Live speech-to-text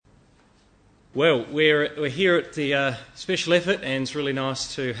Well, we're here at the special effort, and it's really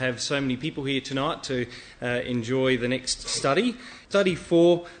nice to have so many people here tonight to enjoy the next study. Study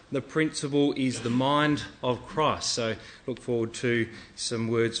 4, the principle is the mind of Christ. So look forward to some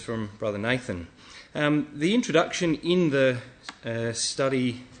words from Brother Nathan. The introduction in the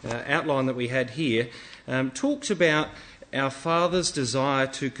study outline that we had here talks about our Father's desire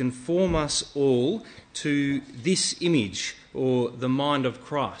to conform us all to this image, or the mind of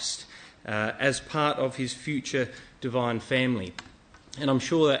Christ, as part of his future divine family. And I'm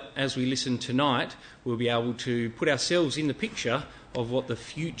sure that as we listen tonight, we'll be able to put ourselves in the picture of what the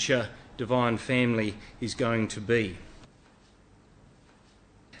future divine family is going to be.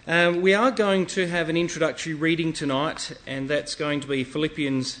 We are going to have an introductory reading tonight, and that's going to be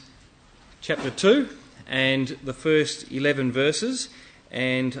Philippians chapter 2 and the first 11 verses.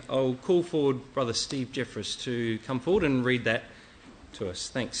 And I'll call forward Brother Steve Jeffress to come forward and read that to us.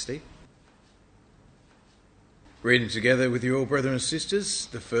 Thanks, Steve. Reading together with you all, brothers and sisters,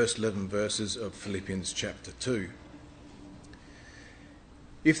 the first 11 verses of Philippians chapter 2.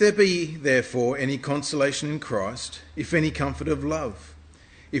 If there be, therefore, any consolation in Christ, if any comfort of love,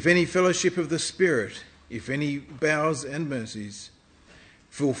 if any fellowship of the Spirit, if any bowels and mercies,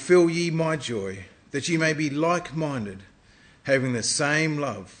 fulfill ye my joy, that ye may be like-minded, having the same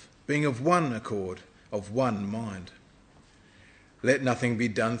love, being of one accord, of one mind. Let nothing be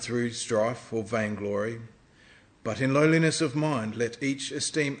done through strife or vainglory, but in lowliness of mind let each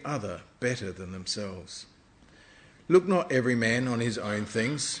esteem other better than themselves. Look not every man on his own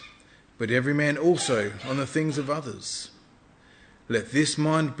things, but every man also on the things of others. Let this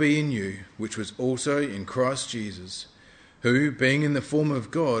mind be in you, which was also in Christ Jesus, who, being in the form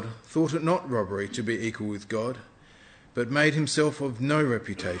of God, thought it not robbery to be equal with God, but made himself of no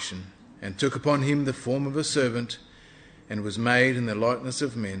reputation, and took upon him the form of a servant, and was made in the likeness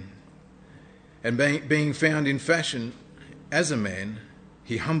of men. And being found in fashion as a man,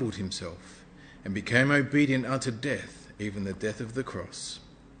 he humbled himself, and became obedient unto death, even the death of the cross.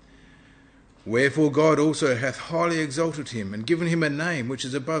 Wherefore God also hath highly exalted him, and given him a name which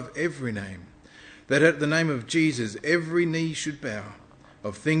is above every name, that at the name of Jesus every knee should bow,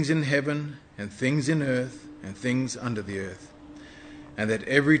 of things in heaven, and things in earth, and things under the earth, and that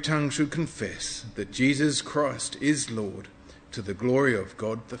every tongue should confess that Jesus Christ is Lord, to the glory of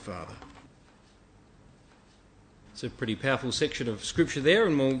God the Father. It's a pretty powerful section of scripture there,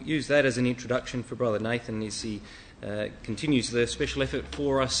 and we'll use that as an introduction for Brother Nathan as he continues the special effort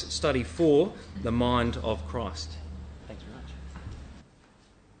for us, study 4, the mind of Christ. Thanks very much.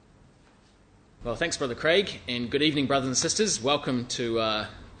 Well, thanks, Brother Craig, and good evening, brothers and sisters. Welcome to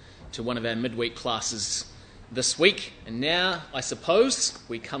one of our midweek classes this week. And now, I suppose,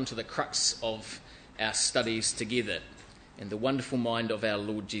 we come to the crux of our studies together, and the wonderful mind of our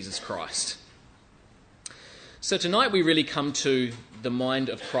Lord Jesus Christ. So tonight we really come to the mind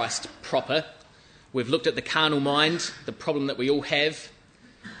of Christ proper. We've looked at the carnal mind, the problem that we all have,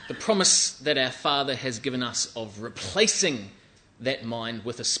 the promise that our Father has given us of replacing that mind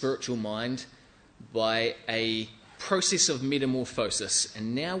with a spiritual mind by a process of metamorphosis.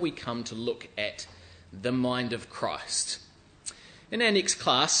 And now we come to look at the mind of Christ. In our next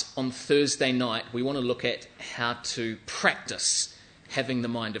class on Thursday night, we want to look at how to practice having the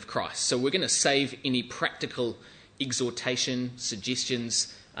mind of Christ. So we're going to save any practical exhortation,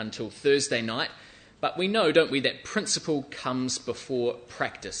 suggestions until Thursday night. But we know, don't we, that principle comes before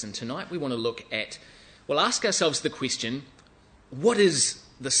practice. And tonight we want to look at, ask ourselves the question, what is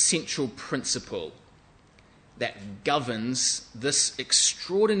the central principle that governs this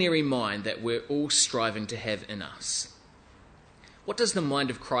extraordinary mind that we're all striving to have in us? What does the mind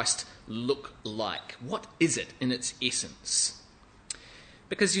of Christ look like? What is it in its essence?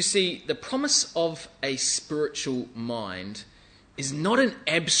 Because you see, the promise of a spiritual mind is not an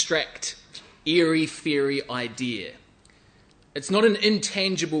abstract, airy-fairy idea. It's not an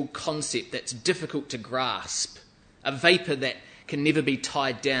intangible concept that's difficult to grasp, a vapour that can never be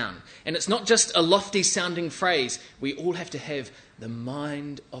tied down. And it's not just a lofty-sounding phrase. We all have to have the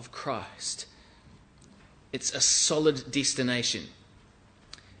mind of Christ. It's a solid destination.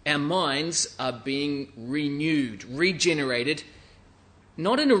 Our minds are being renewed, regenerated,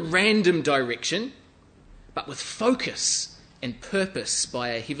 not in a random direction, but with focus and purpose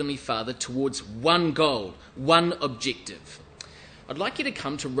by our Heavenly Father towards one goal, one objective. I'd like you to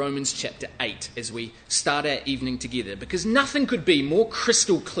come to Romans chapter 8 as we start our evening together, because nothing could be more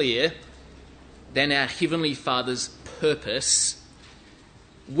crystal clear than our Heavenly Father's purpose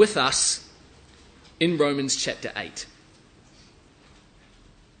with us in Romans chapter 8.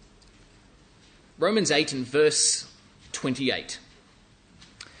 Romans 8 and verse 28.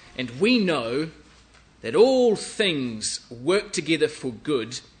 And we know that all things work together for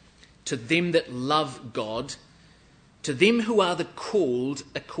good to them that love God, to them who are the called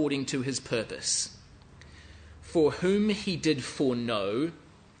according to his purpose. For whom he did foreknow,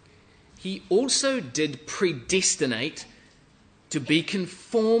 he also did predestinate to be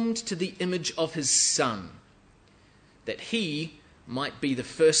conformed to the image of his Son, that he might be the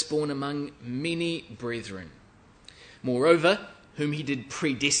firstborn among many brethren. Moreover, whom he did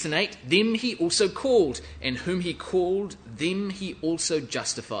predestinate, them he also called, and whom he called, them he also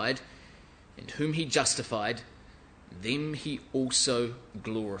justified, and whom he justified, them he also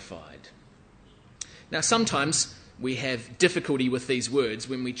glorified. Now, sometimes we have difficulty with these words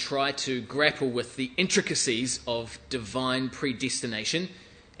when we try to grapple with the intricacies of divine predestination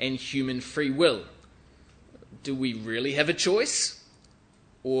and human free will. Do we really have a choice?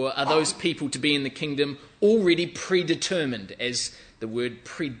 Or are those people to be in the kingdom already predetermined, as the word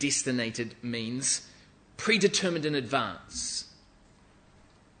predestinated means, predetermined in advance?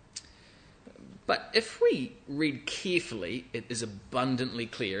 But if we read carefully, it is abundantly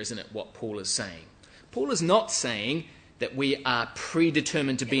clear, isn't it, what Paul is saying? Paul is not saying that we are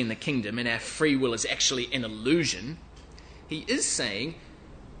predetermined to be in the kingdom and our free will is actually an illusion. He is saying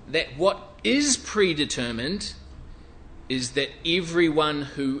that what is predetermined is that everyone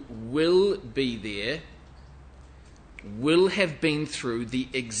who will be there will have been through the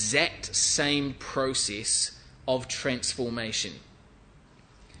exact same process of transformation.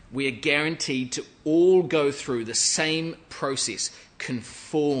 We are guaranteed to all go through the same process,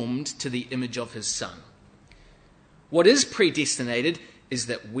 conformed to the image of his Son. What is predestinated is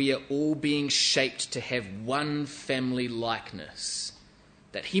that we are all being shaped to have one family likeness,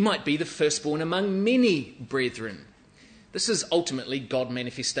 that he might be the firstborn among many brethren. This is ultimately God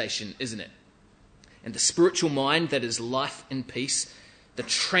manifestation, isn't it? And the spiritual mind that is life and peace, the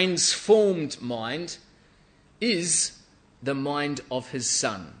transformed mind, is the mind of his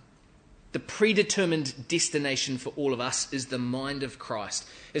Son. The predetermined destination for all of us is the mind of Christ.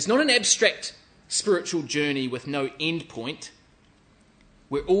 It's not an abstract spiritual journey with no end point.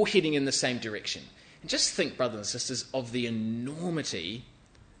 We're all heading in the same direction. And just think, brothers and sisters, of the enormity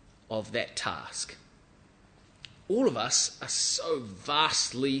of that task. All of us are so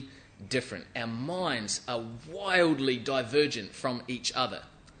vastly different. Our minds are wildly divergent from each other.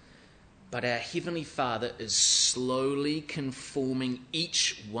 But our Heavenly Father is slowly conforming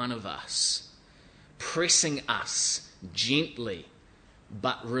each one of us, pressing us gently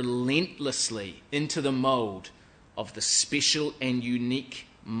but relentlessly into the mould of the special and unique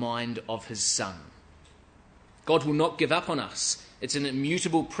mind of his Son. God will not give up on us. It's an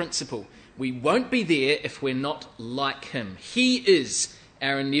immutable principle. We won't be there if we're not like him. He is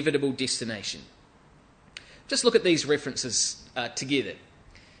our inevitable destination. Just look at these references together.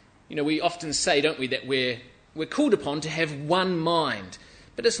 You know, we often say, don't we, that we're called upon to have one mind.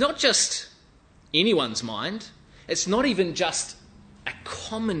 But it's not just anyone's mind. It's not even just a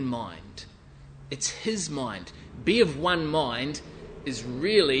common mind. It's his mind. Be of one mind is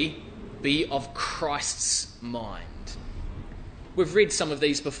really be of Christ's mind. We've read some of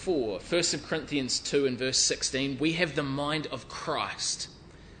these before. 1 Corinthians 2 and verse 16, we have the mind of Christ.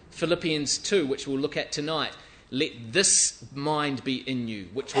 Philippians 2, which we'll look at tonight, let this mind be in you,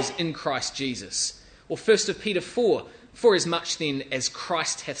 which was in Christ Jesus. Or 1 Peter 4, for as much then as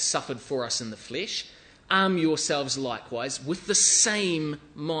Christ hath suffered for us in the flesh, arm yourselves likewise with the same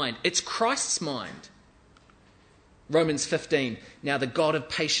mind. It's Christ's mind. Romans 15, now the God of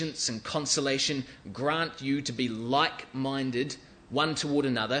patience and consolation grant you to be like-minded one toward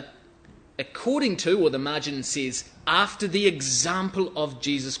another, according to, or the margin says, after the example of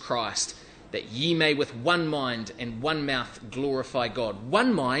Jesus Christ, that ye may with one mind and one mouth glorify God.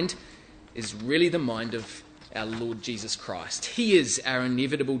 One mind is really the mind of our Lord Jesus Christ. He is our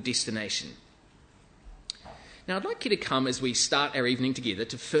inevitable destination. Now I'd like you to come as we start our evening together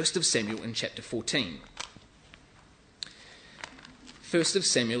to 1 Samuel in chapter 14. 1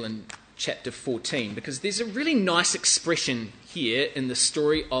 Samuel in chapter 14, because there's a really nice expression here in the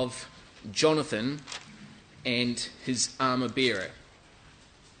story of Jonathan and his armor bearer.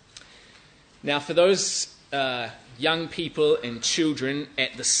 Now, for those young people and children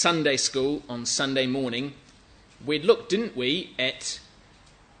at the Sunday school on Sunday morning, we'd look, didn't we, at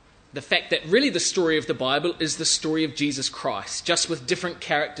the fact that really the story of the Bible is the story of Jesus Christ, just with different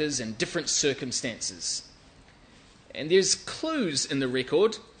characters and different circumstances. And there's clues in the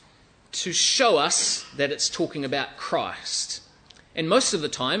record to show us that it's talking about Christ. And most of the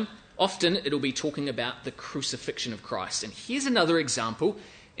time, often it'll be talking about the crucifixion of Christ. And here's another example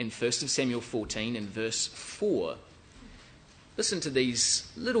in 1 Samuel 14 and verse 4. listen to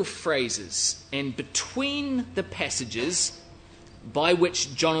these little phrases. And between the passages by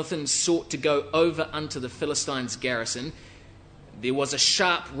which Jonathan sought to go over unto the Philistines' garrison, there was a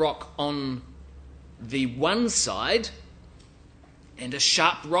sharp rock on the one side and a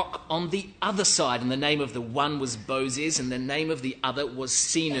sharp rock on the other side. And the name of the one was Bozez, and the name of the other was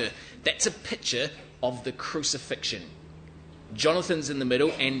Senir. That's a picture of the crucifixion. Jonathan's in the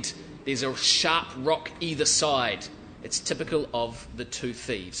middle, and there's a sharp rock either side. It's typical of the two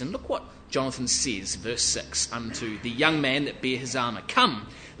thieves. And look what Jonathan says, verse 6, unto the young man that bare his armour. Come,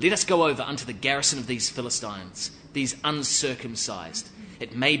 let us go over unto the garrison of these Philistines, these uncircumcised.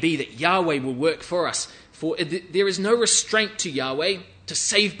 It may be that Yahweh will work for us, for there is no restraint to Yahweh, to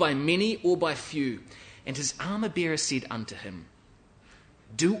save by many or by few. And his armour-bearer said unto him,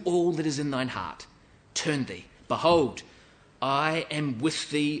 Do all that is in thine heart. Turn thee. Behold, I am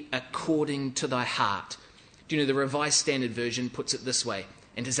with thee according to thy heart. Do you know the Revised Standard Version puts it this way?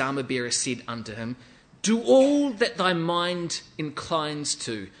 And his armour-bearer said unto him, Do all that thy mind inclines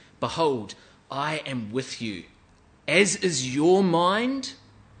to. Behold, I am with you. As is your mind,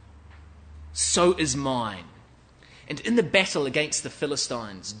 so is mine. And in the battle against the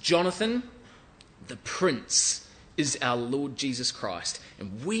Philistines, Jonathan, the prince, is our Lord Jesus Christ.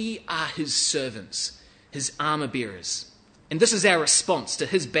 And we are his servants, his armour-bearers. And this is our response to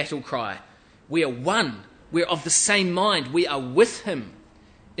his battle cry. We are one. We're of the same mind. We are with him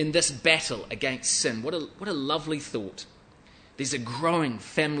in this battle against sin. What a lovely thought. There's a growing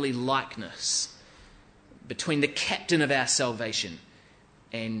family likeness between the captain of our salvation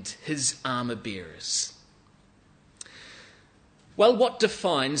and his armour-bearers. Well, what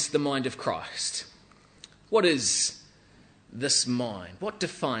defines the mind of Christ? What is this mind? What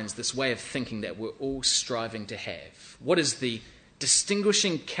defines this way of thinking that we're all striving to have? What is the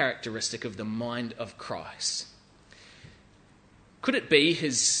distinguishing characteristic of the mind of Christ? Could it be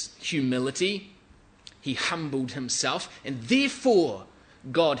his humility? He humbled himself, and therefore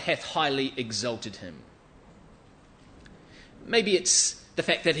God hath highly exalted him. Maybe it's the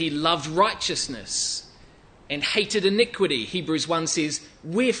fact that he loved righteousness and hated iniquity. Hebrews 1 says,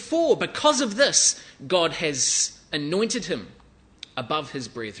 Wherefore, because of this, God has anointed him above his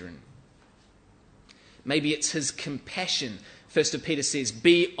brethren. Maybe it's his compassion. 1 Peter says,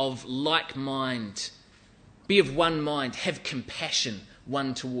 Be of like mind. Be of one mind. Have compassion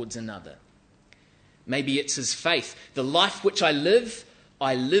one towards another. Maybe it's his faith. The life which I live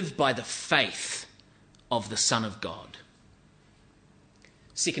by the faith of the Son of God.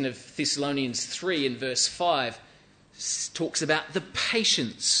 2 Thessalonians 3 in verse 5 talks about the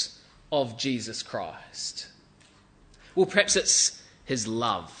patience of Jesus Christ. Well, perhaps it's his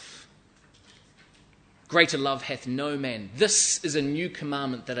love. Greater love hath no man. This is a new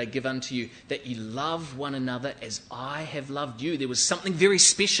commandment that I give unto you, that ye love one another as I have loved you. There was something very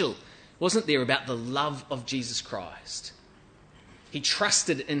special, wasn't there, about the love of Jesus Christ. He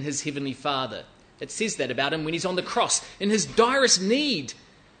trusted in his heavenly Father. It says that about him when he's on the cross. In his direst need,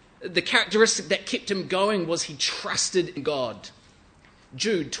 the characteristic that kept him going was he trusted in God.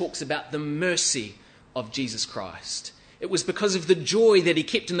 Jude talks about the mercy of Jesus Christ. It was because of the joy that he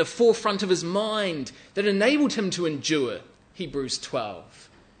kept in the forefront of his mind that enabled him to endure. Hebrews 12.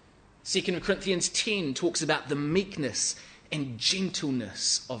 2 Corinthians 10 talks about the meekness and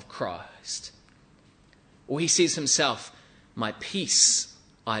gentleness of Christ. Or he says himself, My peace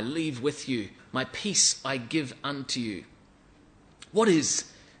I leave with you. My peace I give unto you. What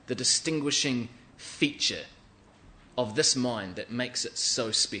is the distinguishing feature of this mind that makes it so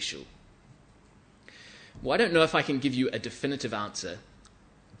special? Well, I don't know if I can give you a definitive answer,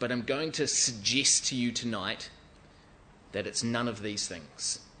 but I'm going to suggest to you tonight that it's none of these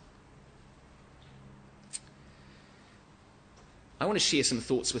things. I want to share some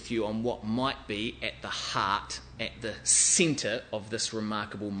thoughts with you on what might be at the heart, at the centre of this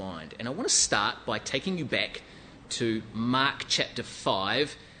remarkable mind. And I want to start by taking you back to Mark chapter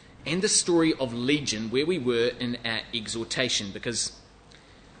 5 and the story of Legion, where we were in our exhortation, because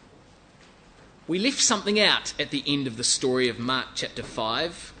we left something out at the end of the story of Mark chapter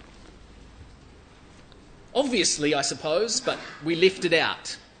 5. Obviously, I suppose, but we left it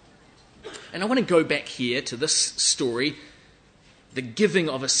out. And I want to go back here to this story, the giving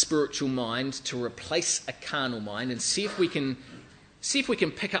of a spiritual mind to replace a carnal mind, and see if we can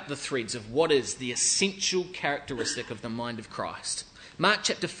pick up the threads of what is the essential characteristic of the mind of Christ. Mark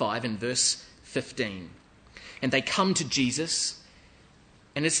chapter 5 and verse 15. And they come to Jesus,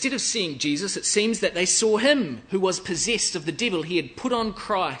 and instead of seeing Jesus, it seems that they saw him who was possessed of the devil. He had put on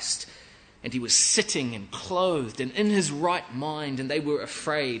Christ, and he was sitting and clothed and in his right mind, and they were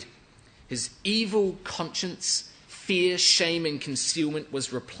afraid. His evil conscience fear, shame, and concealment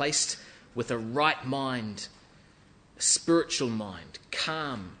was replaced with a right mind, a spiritual mind,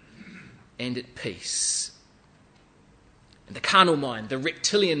 calm and at peace. And the carnal mind, the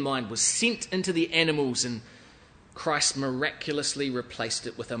reptilian mind, was sent into the animals, and Christ miraculously replaced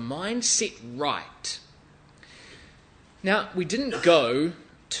it with a mind set right. Now, we didn't go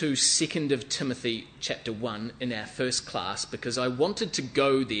to 2 of Timothy chapter 1 in our first class because I wanted to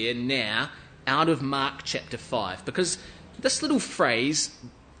go there now out of Mark chapter 5, because this little phrase,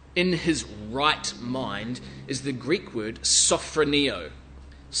 in his right mind, is the Greek word sophroneo.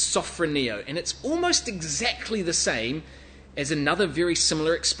 Sophroneo. And it's almost exactly the same as another very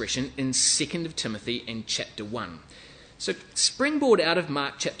similar expression in 2 of Timothy and chapter 1. So springboard out of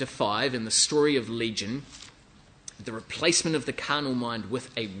Mark chapter 5 in the story of Legion, the replacement of the carnal mind with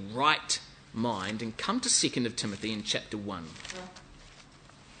a right mind, and come to 2 of Timothy in chapter 1.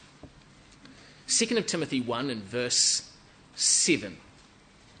 2 of Timothy 1 and verse 7.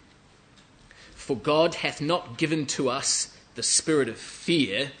 For God hath not given to us the spirit of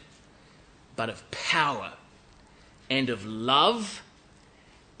fear, but of power, and of love,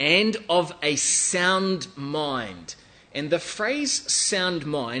 and of a sound mind. And the phrase sound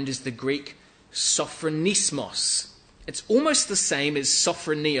mind is the Greek sophronismos. It's almost the same as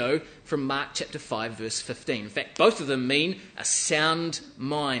sophroneo from Mark chapter 5 verse 15. In fact, both of them mean a sound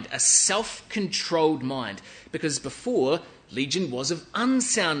mind, a self-controlled mind. Because before, Legion was of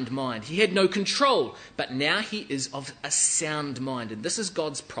unsound mind. He had no control, but now he is of a sound mind. And this is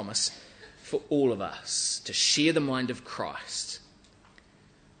God's promise for all of us, to share the mind of Christ.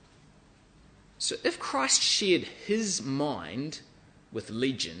 So if Christ shared his mind with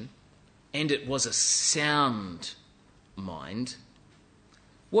Legion, and it was a sound mind,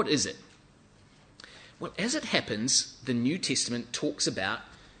 what is it? Well, as it happens, the New Testament talks about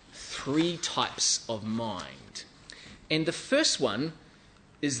 3 types of mind. And the first one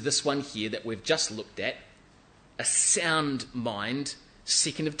is this one here that we've just looked at, a sound mind,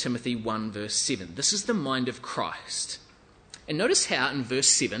 2 of Timothy 1 verse 7. This is the mind of Christ. And notice how in verse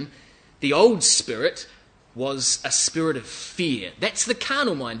 7, the old spirit was a spirit of fear. That's the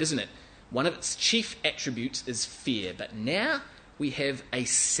carnal mind, isn't it? One of its chief attributes is fear. But now we have a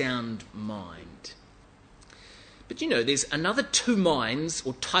sound mind. But you know, there's another 2 minds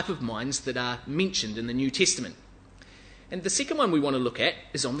or type of minds that are mentioned in the New Testament. And the second one we want to look at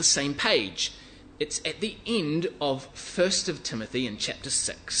is on the same page. It's at the end of 1 of Timothy in chapter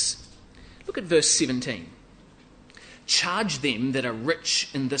 6. Look at verse 17. Charge them that are rich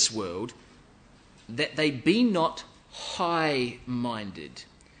in this world, that they be not high-minded,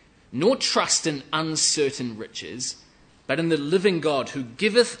 nor trust in uncertain riches, but in the living God, who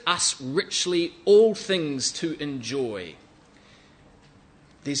giveth us richly all things to enjoy.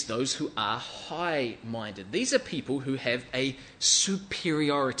 There's those who are high-minded. These are people who have a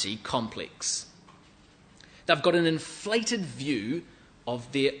superiority complex. They've got an inflated view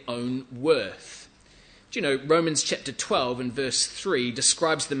of their own worth. Do you know, Romans chapter 12 and verse 3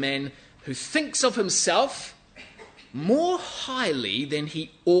 describes the man who thinks of himself more highly than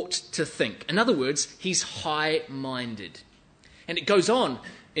he ought to think. In other words, he's high-minded. And it goes on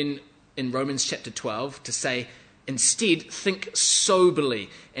in Romans chapter 12 to say, instead, think soberly.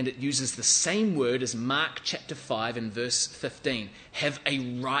 And it uses the same word as Mark chapter 5 and verse 15. Have a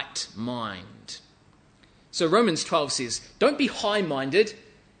right mind. So Romans 12 says, don't be high-minded,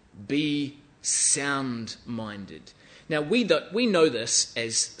 be sound-minded. Now, we know this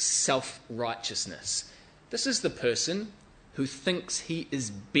as self-righteousness. This is the person who thinks he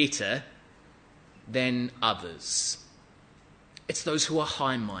is better than others. It's those who are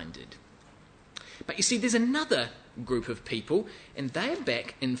high-minded. But you see, there's another group of people, and they are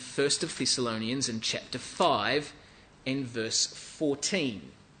back in 1 of Thessalonians in chapter 5 and verse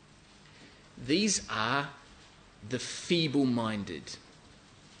 14. These are the feeble-minded.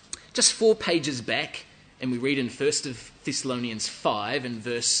 Just 4 pages back, and we read in 1 of Thessalonians 5 and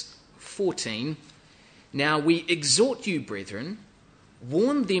verse 14, now we exhort you, brethren,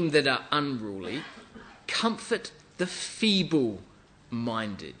 warn them that are unruly, comfort the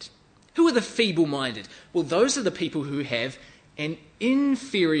feeble-minded. Who are the feeble-minded? Well, those are the people who have an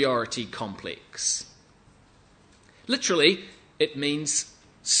inferiority complex. Literally, it means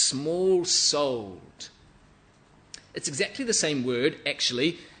small-souled. It's exactly the same word,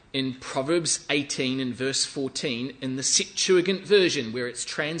 actually, in Proverbs 18 and verse 14 in the Septuagint version, where it's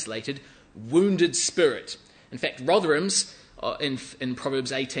translated wounded spirit. In fact, Rotherham's in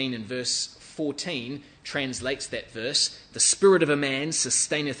Proverbs 18 and verse 14 translates that verse, the spirit of a man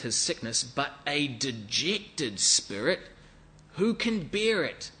sustaineth his sickness, but a dejected spirit, who can bear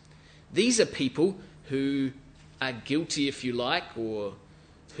it? These are people who are guilty, if you like, or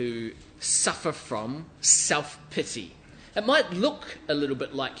who suffer from self-pity. It might look a little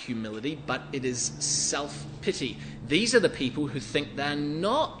bit like humility, but it is self-pity. These are the people who think they're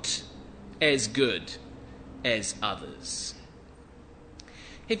not as good as others.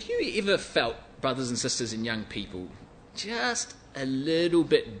 Have you ever felt, brothers and sisters and young people, just a little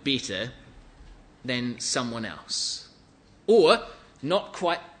bit better than someone else? Or not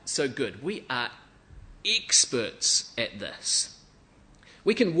quite so good? We are experts at this.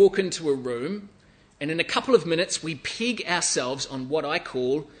 We can walk into a room and in a couple of minutes we peg ourselves on what I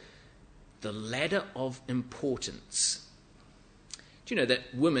call the ladder of importance. Do you know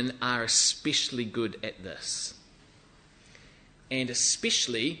that women are especially good at this? And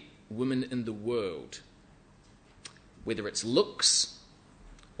especially women in the world. Whether it's looks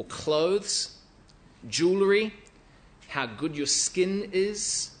or clothes, jewellery, how good your skin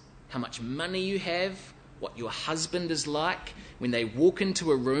is, how much money you have, what your husband is like. When they walk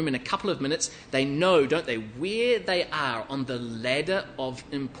into a room in a couple of minutes, they know, don't they, where they are on the ladder of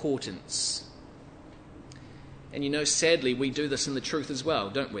importance. And you know, sadly, we do this in the truth as well,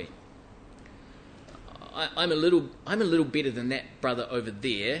 don't we? I'm a little better than that brother over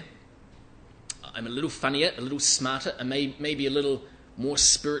there. I'm a little funnier, a little smarter, and maybe a little more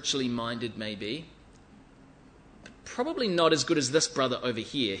spiritually minded, maybe. But probably not as good as this brother over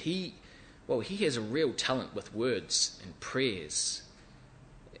here. He has a real talent with words and prayers.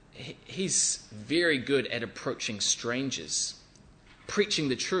 He's very good at approaching strangers, preaching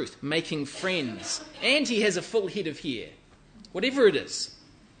the truth, making friends, and he has a full head of hair. Whatever it is,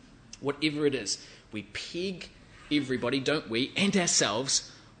 we peg everybody, don't we, and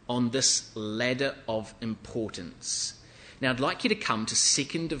ourselves on this ladder of importance. Now, I'd like you to come to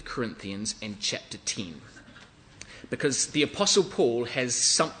 2 Corinthians and chapter 10, because the Apostle Paul has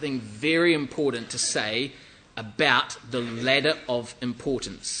something very important to say about the ladder of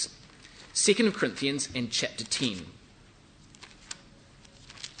importance. 2 Corinthians and chapter 10.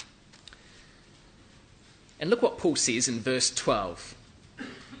 And look what Paul says in verse 12.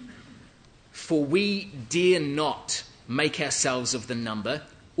 For we dare not make ourselves of the number,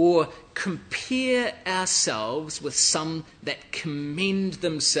 or compare ourselves with some that commend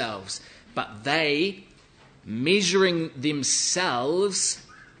themselves, but they, measuring themselves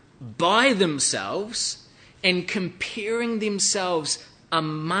by themselves and comparing themselves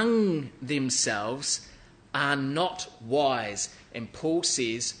among themselves, are not wise. And Paul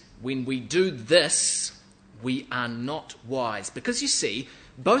says, when we do this, we are not wise. Because you see,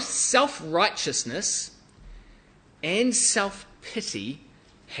 both self-righteousness and self-pity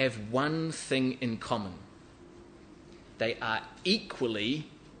have one thing in common. They are equally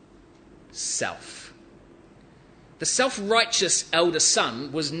self. The self-righteous elder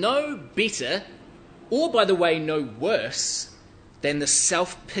son was no better, or by the way, no worse, than the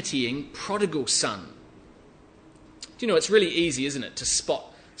self-pitying prodigal son. Do you know, it's really easy, isn't it, to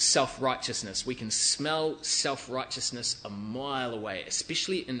spot self-righteousness. We can smell self-righteousness a mile away,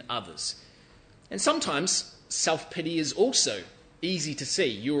 especially in others. And sometimes self-pity is also easy to see.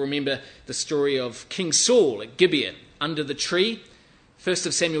 You'll remember the story of King Saul at Gibeah, under the tree. 1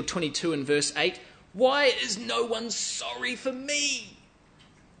 Samuel 22 and verse 8. Why is no one sorry for me?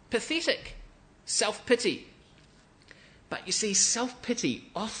 Pathetic. Self-pity. But you see, self-pity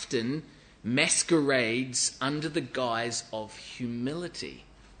often masquerades under the guise of humility,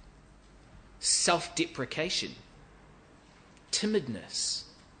 self-deprecation, timidness,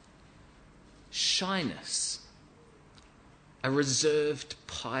 shyness, a reserved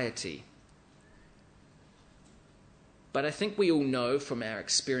piety. But I think we all know from our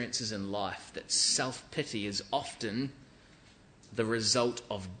experiences in life that self-pity is often the result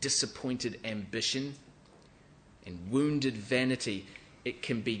of disappointed ambition and wounded vanity. It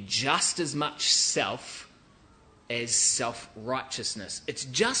can be just as much self as self-righteousness. It's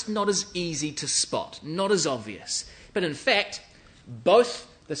just not as easy to spot, not as obvious. But in fact, both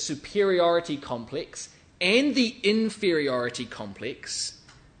the superiority complex and the inferiority complex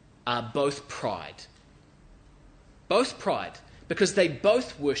are both pride. Both pride, because they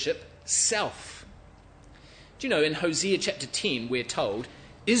both worship self. Do you know, in Hosea chapter 10, we're told,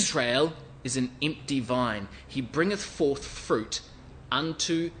 Israel is an empty vine. He bringeth forth fruit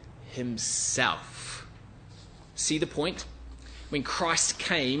unto himself. See the point? When Christ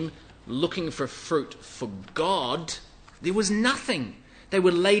came looking for fruit for God, there was nothing. They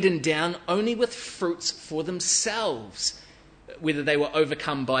were laden down only with fruits for themselves, whether they were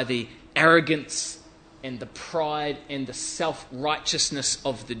overcome by the arrogance and the pride and the self-righteousness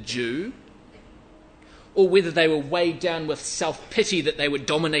of the Jew, or whether they were weighed down with self-pity that they were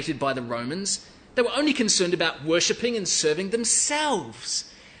dominated by the Romans. They were only concerned about worshipping and serving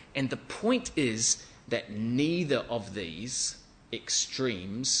themselves. And the point is that neither of these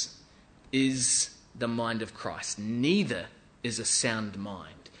extremes is the mind of Christ. Neither is a sound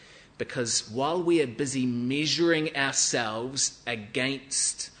mind. Because while we are busy measuring ourselves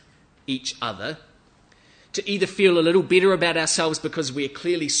against each other, to either feel a little better about ourselves because we are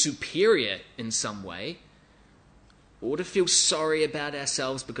clearly superior in some way, or to feel sorry about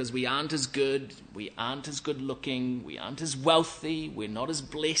ourselves because we aren't as good, we aren't as good looking, we aren't as wealthy, we're not as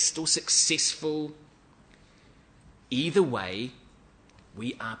blessed or successful. Either way,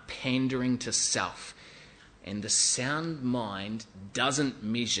 we are pandering to self. And the sound mind doesn't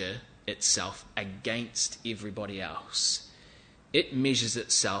measure itself against everybody else. It measures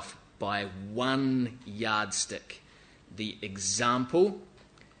itself by one yardstick, the example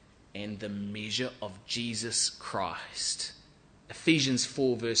and the measure of Jesus Christ. Ephesians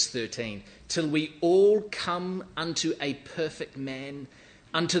 4 verse 13, till we all come unto a perfect man,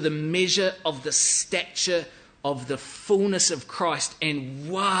 unto the measure of the stature of the fullness of Christ. And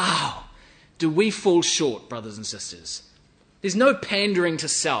wow, do we fall short, brothers and sisters. There's no pandering to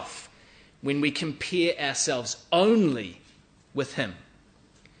self when we compare ourselves only with him.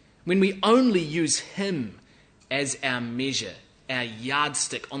 When we only use him as our measure, our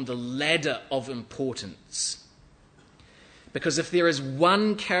yardstick on the ladder of importance. Because if there is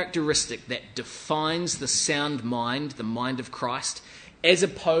one characteristic that defines the sound mind, the mind of Christ, as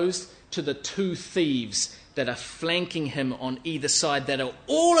opposed to the two thieves that are flanking him on either side that are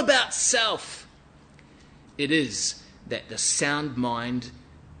all about self, it is that the sound mind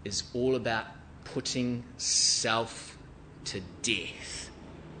is all about putting self to death.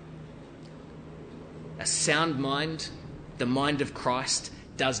 A sound mind, the mind of Christ,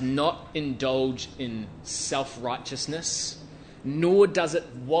 does not indulge in self-righteousness, nor does it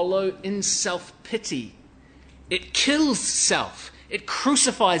wallow in self-pity. It kills self. It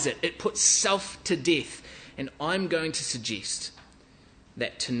crucifies it. It puts self to death. And I'm going to suggest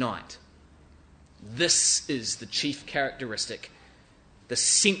that tonight, this is the chief characteristic, the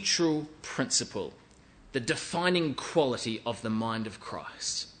central principle, the defining quality of the mind of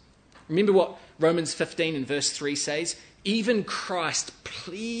Christ. Remember what Romans 15 and verse 3 says? Even Christ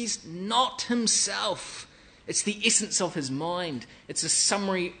pleased not himself. It's the essence of his mind. It's a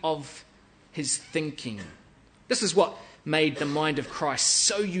summary of his thinking. This is what made the mind of Christ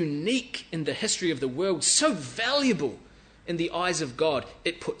so unique in the history of the world, so valuable in the eyes of God.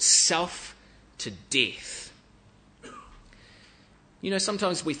 It put self to death. You know,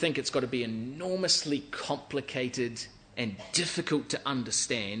 sometimes we think it's got to be enormously complicated and difficult to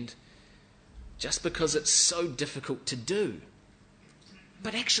understand just because it's so difficult to do.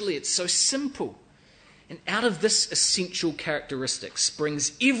 But actually it's so simple. And out of this essential characteristic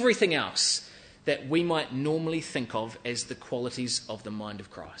springs everything else that we might normally think of as the qualities of the mind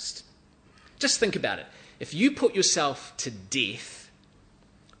of Christ. Just think about it. If you put yourself to death,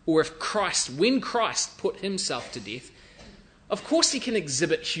 or if Christ, when Christ put himself to death, of course he can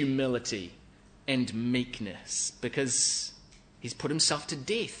exhibit humility and meekness because he's put himself to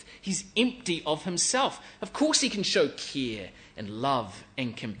death. He's empty of himself. Of course he can show care and love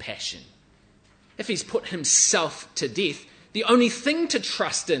and compassion. If he's put himself to death, the only thing to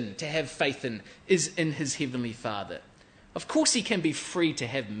trust in, to have faith in, is in his heavenly Father. Of course he can be free to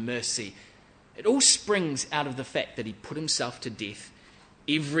have mercy. It all springs out of the fact that he put himself to death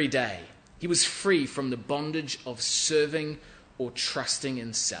every day. He was free from the bondage of serving or trusting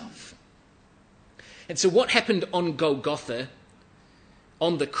in self. And so what happened on Golgotha,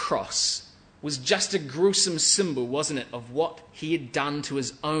 on the cross, was just a gruesome symbol, wasn't it, of what he had done to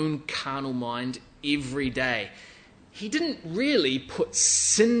his own carnal mind every day. He didn't really put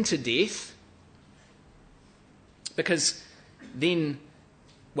sin to death, because then,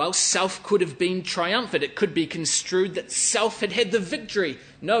 well, self could have been triumphant. It could be construed that self had had the victory.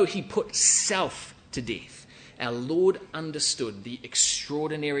 No, he put self to death. Our Lord understood the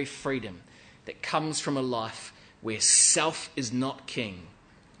extraordinary freedom that comes from a life where self is not king,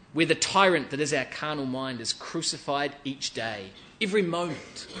 where the tyrant that is our carnal mind is crucified each day, every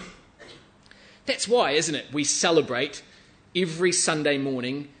moment. That's why, isn't it, we celebrate every Sunday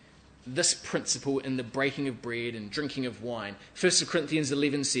morning this principle in the breaking of bread and drinking of wine. 1 Corinthians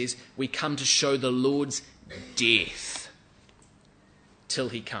 11 says, we come to show the Lord's death till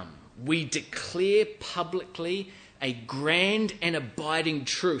he come. We declare publicly a grand and abiding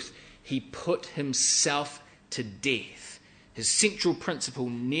truth. He put himself to death. His central principle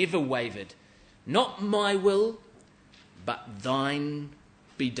never wavered. Not my will, but thine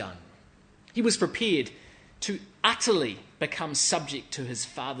be done. He was prepared to utterly become subject to his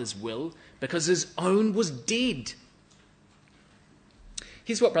Father's will because his own was dead.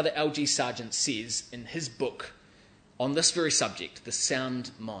 Here's what Brother L.G. Sargent says in his book on this very subject, The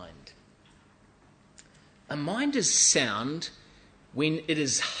Sound Mind. A mind is sound when it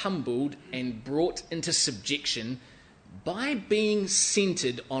is humbled and brought into subjection by being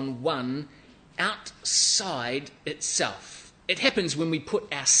centered on one outside itself. It happens when we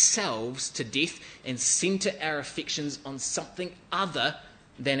put ourselves to death and center our affections on something other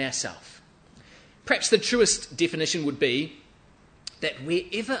than ourselves. Perhaps the truest definition would be that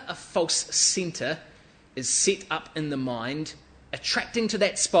wherever a false center is set up in the mind, attracting to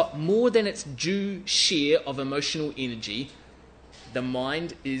that spot more than its due share of emotional energy, the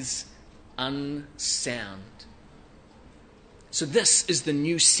mind is unsound. So this is the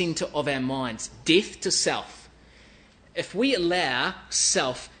new center of our minds, death to self. If we allow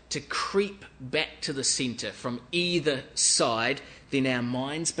self to creep back to the center from either side, then our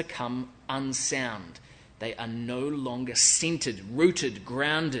minds become unsound. They are no longer centered, rooted,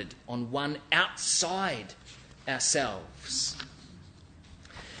 grounded on one outside ourselves.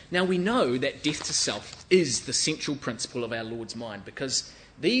 Now we know that death to self is the central principle of our Lord's mind, because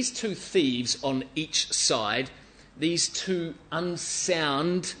these two thieves on each side, these two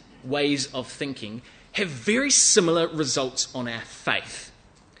unsound ways of thinking, have very similar results on our faith.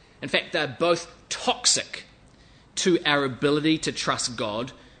 In fact, they're both toxic to our ability to trust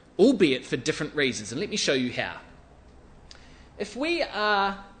God, albeit for different reasons. And let me show you how. If we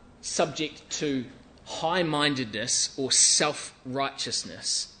are subject to high-mindedness or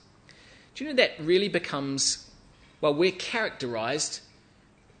self-righteousness, do you know that really becomes, well, we're characterized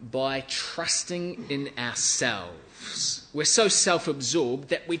by trusting in ourselves. We're so self-absorbed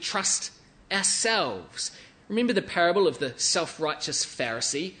that we trust ourselves. Remember the parable of the self-righteous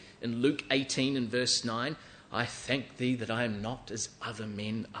Pharisee in Luke 18 and verse 9? I thank thee that I am not as other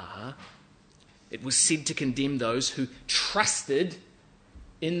men are. It was said to condemn those who trusted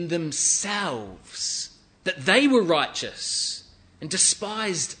in themselves, that they were righteous and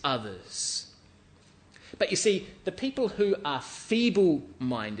despised others. But you see, the people who are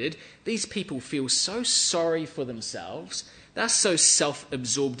feeble-minded, these people feel so sorry for themselves, they're so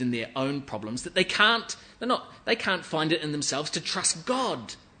self-absorbed in their own problems that they can't find it in themselves to trust God.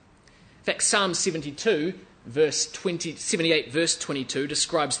 In fact, Psalm 78 verse 22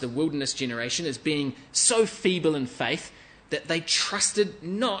 describes the wilderness generation as being so feeble in faith that they trusted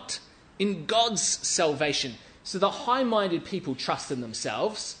not in God's salvation. So the high-minded people trust in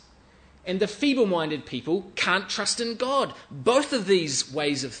themselves, and the feeble-minded people can't trust in God. Both of these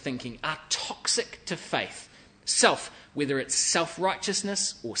ways of thinking are toxic to faith. Self, whether it's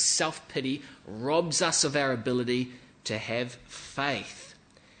self-righteousness or self-pity, robs us of our ability to have faith.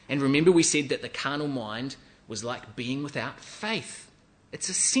 And remember, we said that the carnal mind was like being without faith. It's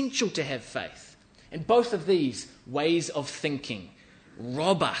essential to have faith. And both of these ways of thinking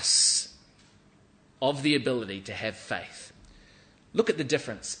rob us of the ability to have faith. Look at the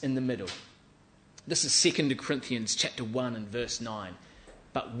difference in the middle. This is 2 Corinthians chapter 1 and verse 9.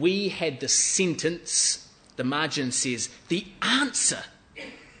 But we had the sentence, the margin says, the answer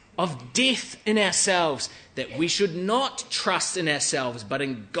of death in ourselves, that we should not trust in ourselves, but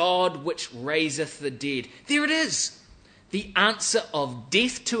in God which raiseth the dead. There it is. The answer of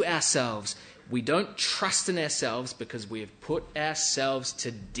death to ourselves. We don't trust in ourselves because we have put ourselves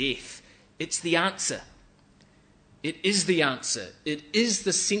to death. It's the answer. It is the answer. It is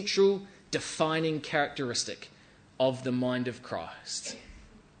the central defining characteristic of the mind of Christ.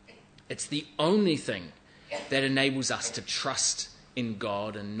 It's the only thing that enables us to trust in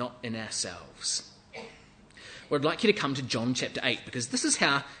God and not in ourselves. Well, I'd like you to come to John chapter 8, because this is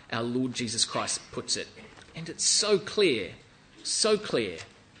how our Lord Jesus Christ puts it. And it's so clear, so clear.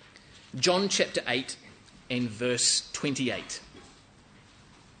 John chapter 8 and verse 28.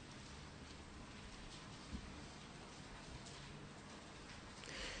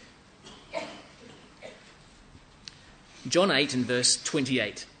 John 8 and verse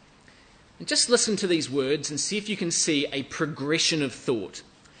 28. And just listen to these words and see if you can see a progression of thought.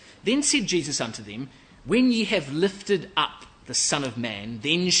 Then said Jesus unto them, When ye have lifted up the Son of Man,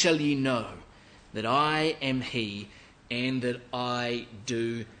 then shall ye know that I am he, and that I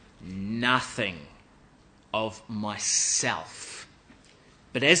do nothing of myself.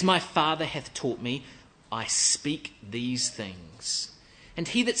 But as my Father hath taught me, I speak these things. And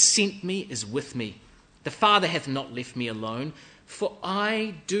he that sent me is with me. The Father hath not left me alone, for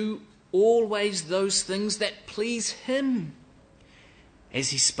I do always those things that please him.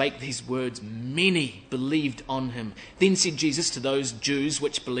 As he spake these words, many believed on him. Then said Jesus to those Jews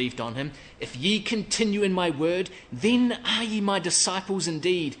which believed on him, If ye continue in my word, then are ye my disciples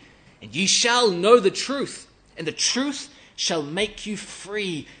indeed, And ye shall know the truth, and the truth shall make you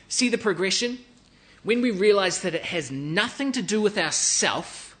free. See the progression? When we realize that it has nothing to do with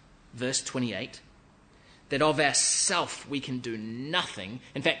ourself, verse 28, that of ourself we can do nothing.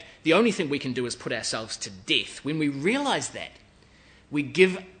 In fact, the only thing we can do is put ourselves to death. When we realize that, we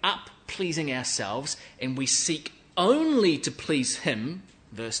give up pleasing ourselves and we seek only to please him,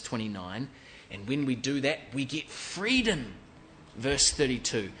 verse 29. And when we do that, we get freedom, verse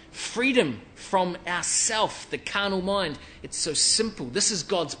 32. Freedom from ourself, the carnal mind. It's so simple. This is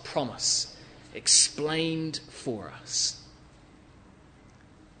God's promise, explained for us.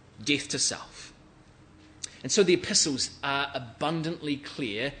 Death to self. And so the epistles are abundantly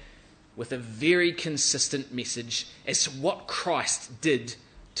clear with a very consistent message as to what Christ did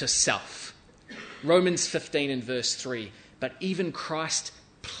to self. Romans 15 and verse 3, but even Christ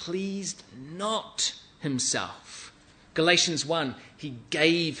pleased not himself. Galatians 1, he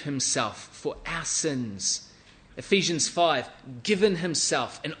gave himself for our sins. Ephesians 5, given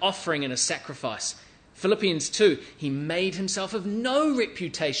himself an offering and a sacrifice. Philippians 2, he made himself of no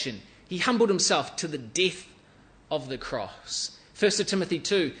reputation. He humbled himself to the death of the cross. 1 Timothy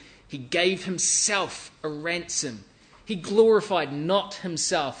 2, he gave himself a ransom. He glorified not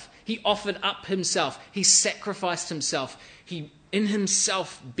himself. He offered up himself. He sacrificed himself. He in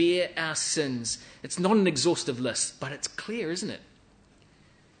himself bare our sins. It's not an exhaustive list, but it's clear, isn't it?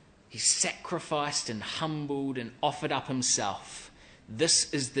 He sacrificed and humbled and offered up himself.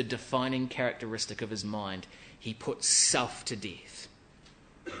 This is the defining characteristic of his mind. He put self to death.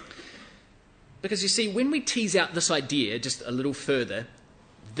 Because you see, when we tease out this idea just a little further,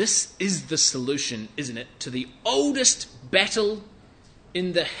 this is the solution, isn't it, to the oldest battle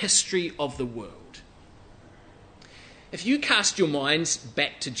in the history of the world. If you cast your minds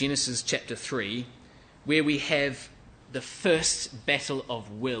back to Genesis chapter 3, where we have the first battle of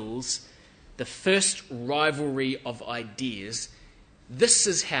wills, the first rivalry of ideas, this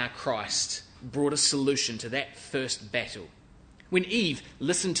is how Christ brought a solution to that first battle. When Eve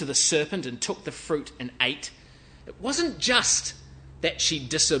listened to the serpent and took the fruit and ate, it wasn't just that she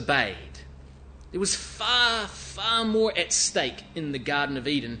disobeyed. There was far, far more at stake in the Garden of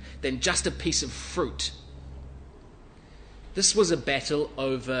Eden than just a piece of fruit. This was a battle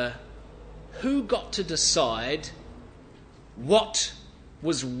over who got to decide what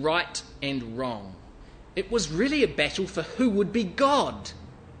was right and wrong. It was really a battle for who would be God.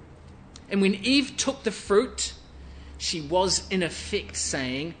 And when Eve took the fruit, she was in effect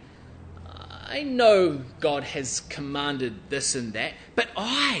saying, I know God has commanded this and that, but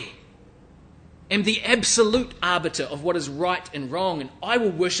I am the absolute arbiter of what is right and wrong, and I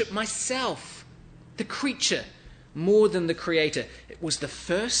will worship myself, the creature, more than the creator. It was the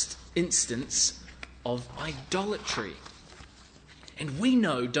first instance of idolatry. And we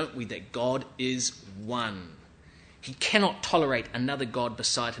know, don't we, that God is one. He cannot tolerate another God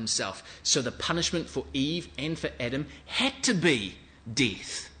beside himself. So the punishment for Eve and for Adam had to be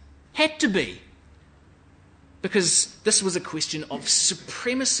death. Had to be. Because this was a question of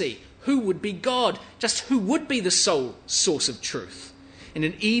supremacy. Who would be God? Just who would be the sole source of truth? And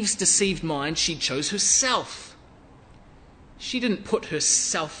in Eve's deceived mind, she chose herself. She didn't put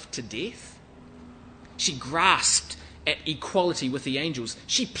herself to death. She grasped at equality with the angels.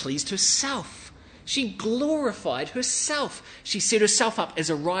 She pleased herself. She glorified herself. She set herself up as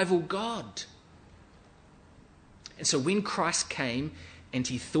a rival God. And so when Christ came and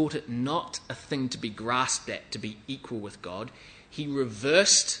he thought it not a thing to be grasped at, to be equal with God, he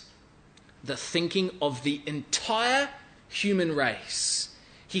reversed the thinking of the entire human race.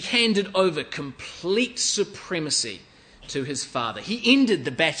 He handed over complete supremacy to his Father. He ended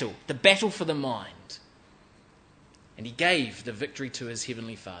the battle for the mind. And he gave the victory to his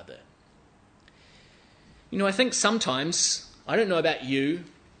Heavenly Father. You know, I think sometimes, I don't know about you,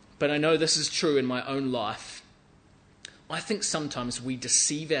 but I know this is true in my own life. I think sometimes we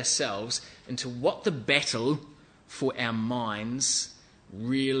deceive ourselves into what the battle for our minds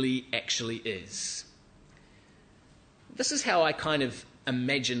really actually is. This is how I kind of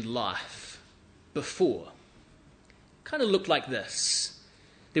imagined life before. It kind of looked like this.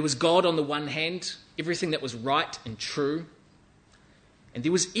 There was God on the one hand, everything that was right and true. And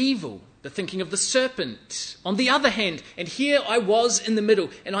there was evil, the thinking of the serpent, on the other hand. And here I was in the middle,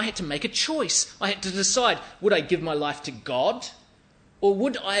 and I had to make a choice. I had to decide, would I give my life to God, or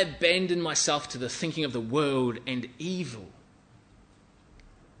would I abandon myself to the thinking of the world and evil?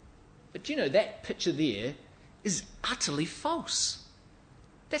 But you know, that picture there is utterly false.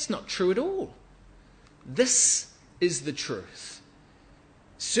 That's not true at all. This is the truth.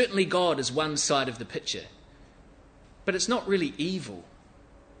 Certainly God is one side of the picture, but it's not really evil.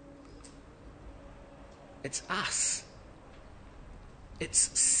 It's us.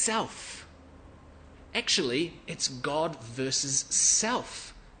 It's self. Actually, it's God versus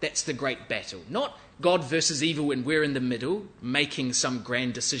self. That's the great battle. Not God versus evil and we're in the middle, making some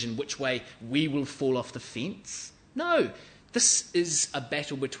grand decision which way we will fall off the fence. No, this is a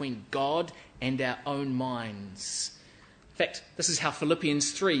battle between God and our own minds. In fact, this is how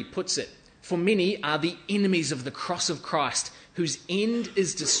Philippians 3 puts it. For many are the enemies of the cross of Christ, whose end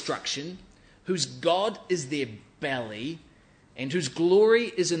is destruction, whose God is their belly, and whose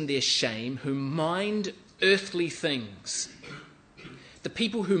glory is in their shame, who mind earthly things. The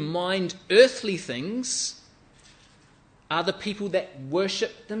people who mind earthly things are the people that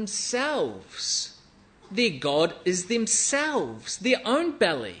worship themselves. Their God is themselves, their own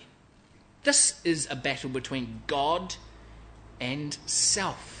belly. This is a battle between God and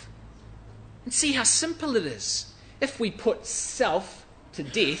self. And see how simple it is. If we put self to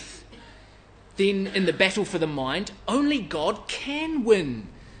death, then in the battle for the mind, only God can win.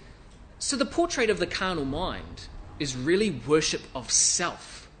 So the portrait of the carnal mind is really worship of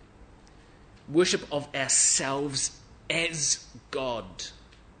self. Worship of ourselves as God.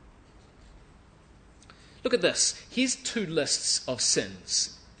 Look at this. Here's 2 lists of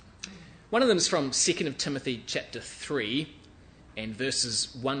sins. One of them is from 2 Timothy chapter 3 and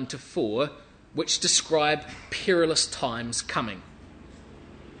verses 1 to 4, which describe perilous times coming.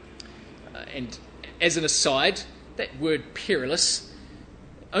 And as an aside, that word perilous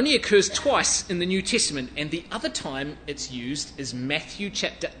only occurs twice in the New Testament, and the other time it's used is Matthew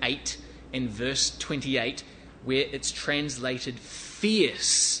chapter 8 and verse 28, where it's translated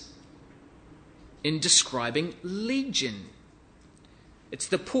fierce in describing legion. It's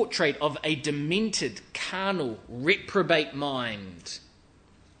the portrait of a demented, carnal, reprobate mind.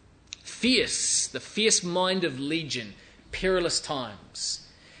 Fierce, the fierce mind of legion, perilous times.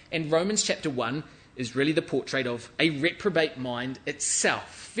 And Romans chapter 1 is really the portrait of a reprobate mind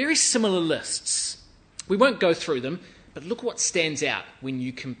itself. Very similar lists. We won't go through them, but look what stands out when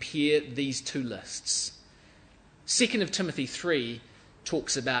you compare these 2 lists. 2 Timothy 3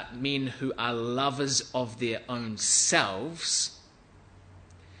 talks about men who are lovers of their own selves.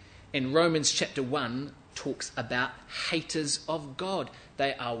 And Romans chapter 1 talks about haters of God.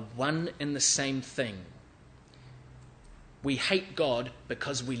 They are one and the same thing. We hate God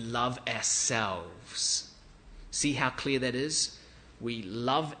because we love ourselves. See how clear that is? We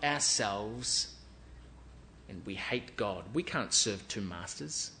love ourselves and we hate God. We can't serve 2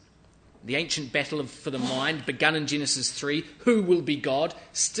 masters. The ancient battle for the mind, begun in Genesis 3, who will be God,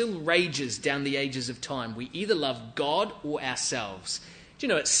 still rages down the ages of time. We either love God or ourselves. Do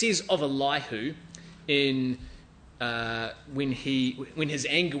you know, it says of Elihu in when his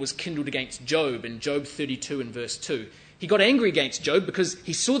anger was kindled against Job in Job 32 and verse 2. He got angry against Job because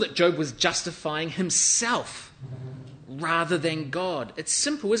he saw that Job was justifying himself rather than God. It's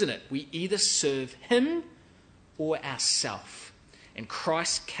simple, isn't it? We either serve him or ourself. And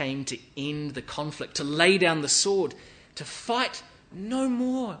Christ came to end the conflict, to lay down the sword, to fight no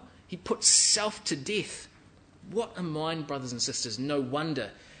more. He put self to death. What a mind, brothers and sisters. No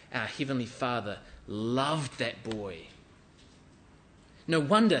wonder our Heavenly Father loved that boy. No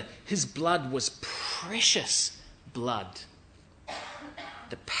wonder his blood was precious blood.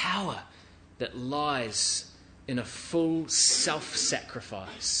 The power that lies in a full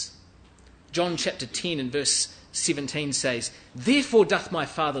self-sacrifice. John chapter 10 and verse 17 says, "Therefore doth my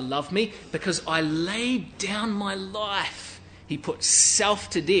Father love me, because I laid down my life." He put self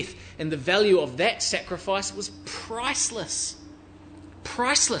to death, and the value of that sacrifice was priceless.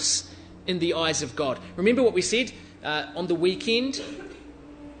 Priceless in the eyes of God. Remember what we said on the weekend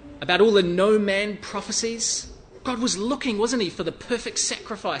about all the no-man prophecies? God was looking, wasn't he, for the perfect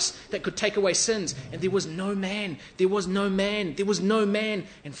sacrifice that could take away sins. And there was no man, there was no man, there was no man.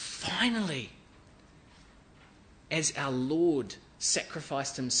 And finally, as our Lord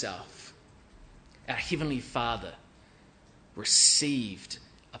sacrificed himself, our Heavenly Father received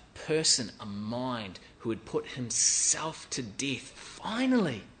a person, a mind, who had put himself to death.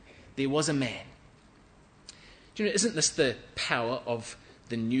 Finally, there was a man. Do you know, isn't this the power of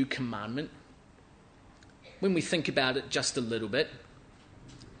the new commandment? When we think about it just a little bit,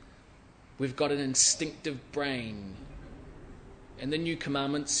 we've got an instinctive brain. And the new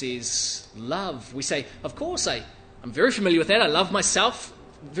commandment says love. We say, of course, I'm very familiar with that. I love myself.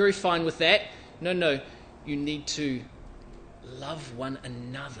 Very fine with that. No, you need to love one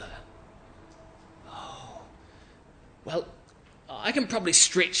another. Oh, well, I can probably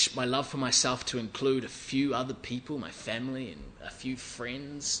stretch my love for myself to include a few other people, my family and a few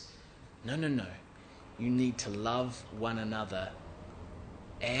friends. No. You need to love one another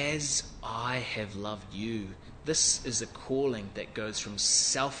as I have loved you. This is a calling that goes from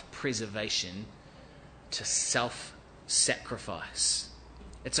self-preservation to self-sacrifice.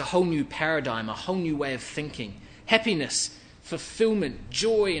 It's a whole new paradigm, a whole new way of thinking. Happiness, fulfillment,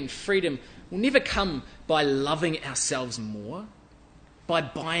 joy, and freedom will never come by loving ourselves more, by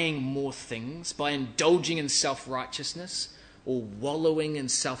buying more things, by indulging in self-righteousness, or wallowing in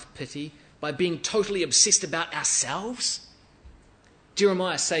self-pity, by being totally obsessed about ourselves.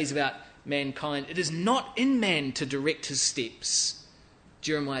 Jeremiah says about mankind, it is not in man to direct his steps.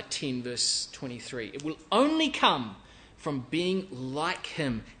 Jeremiah 10 verse 23. It will only come from being like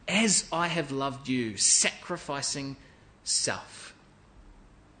him, as I have loved you, sacrificing self.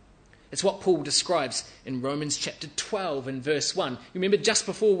 It's what Paul describes in Romans chapter 12 and verse 1. You remember just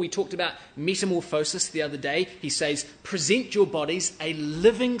before we talked about metamorphosis the other day, he says, present your bodies a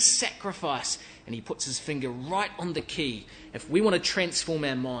living sacrifice. And he puts his finger right on the key. If we want to transform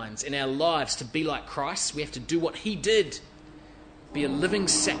our minds and our lives to be like Christ, we have to do what he did. Be a living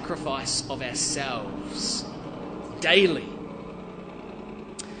sacrifice of ourselves daily.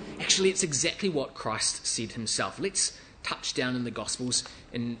 Actually, it's exactly what Christ said himself. Let's touch down in the Gospels,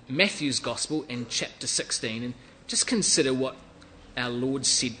 in Matthew's Gospel in chapter 16, and just consider what our Lord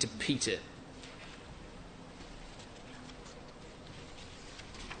said to Peter.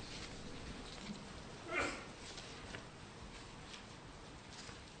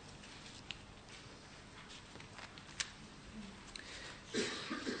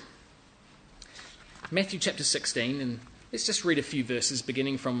 Matthew chapter 16, and let's just read a few verses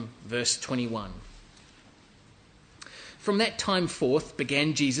beginning from verse 21. From that time forth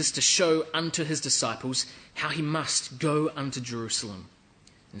began Jesus to show unto his disciples how he must go unto Jerusalem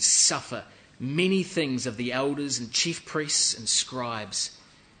and suffer many things of the elders and chief priests and scribes,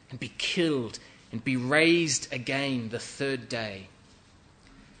 and be killed and be raised again the third day.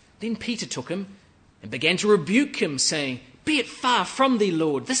 Then Peter took him and began to rebuke him, saying, Be it far from thee,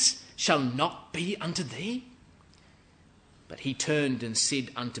 Lord, this shall not be unto thee. But he turned and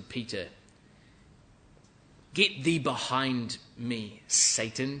said unto Peter, Get thee behind me,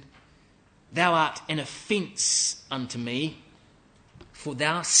 Satan. Thou art an offence unto me, for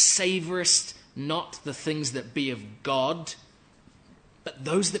thou savourest not the things that be of God, but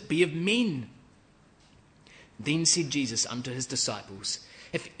those that be of men. Then said Jesus unto his disciples,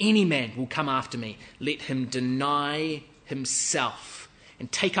 If any man will come after me, let him deny himself,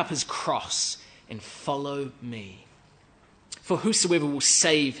 and take up his cross, and follow me. For whosoever will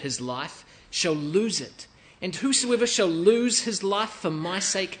save his life shall lose it, and whosoever shall lose his life for my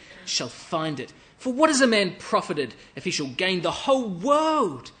sake shall find it. For what is a man profited if he shall gain the whole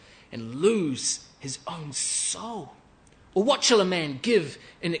world and lose his own soul? Or what shall a man give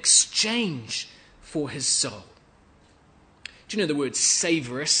in exchange for his soul? Do you know the word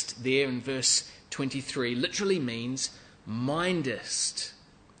savourest there in verse 23 literally means mindest?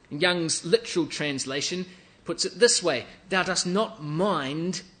 Young's literal translation puts it this way, thou dost not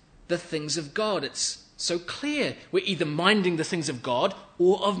mind the things of God. It's so clear. We're either minding the things of God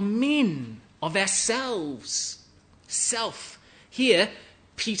or of men, of ourselves. Self. Here,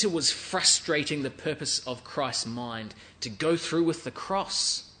 Peter was frustrating the purpose of Christ's mind to go through with the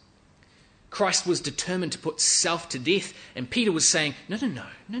cross. Christ was determined to put self to death, and Peter was saying, No.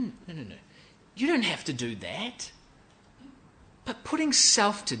 You don't have to do that. But putting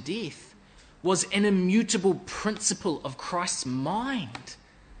self to death was an immutable principle of Christ's mind.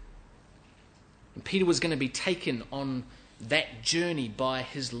 And Peter was going to be taken on that journey by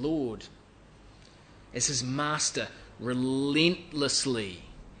his Lord as his master relentlessly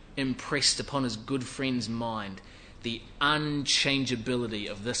impressed upon his good friend's mind the unchangeability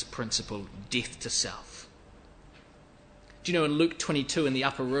of this principle, death to self. Do you know in Luke 22 in the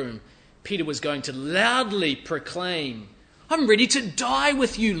upper room, Peter was going to loudly proclaim, I'm ready to die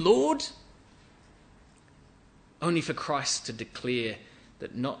with you, Lord. Only for Christ to declare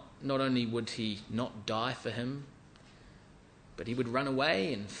that not only would he not die for him, but he would run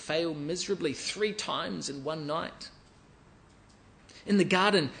away and fail miserably 3 times in one night. In the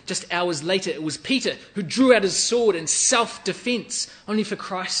garden, just hours later, it was Peter who drew out his sword in self-defense, only for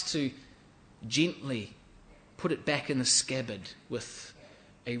Christ to gently put it back in the scabbard with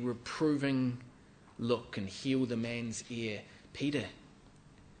a reproving look and heal the man's ear. Peter,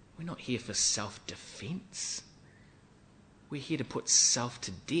 we're not here for self-defense. We're here to put self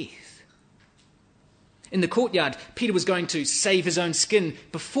to death. In the courtyard, Peter was going to save his own skin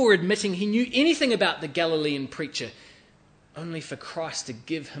before admitting he knew anything about the Galilean preacher, only for Christ to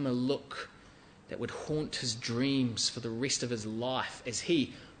give him a look that would haunt his dreams for the rest of his life as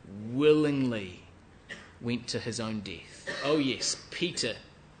he willingly went to his own death. Oh yes, Peter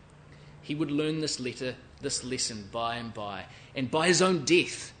he would learn this lesson by and by, and by his own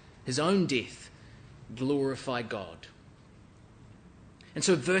death, glorify God. And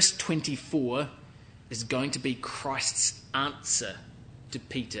so verse 24 is going to be Christ's answer to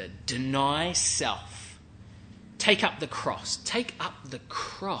Peter. Deny self. Take up the cross. Take up the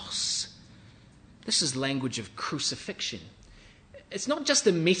cross. This is language of crucifixion. It's not just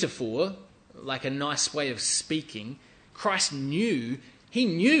a metaphor, like a nice way of speaking. Christ knew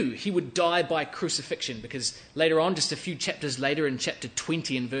he would die by crucifixion, because later on, just a few chapters later, in chapter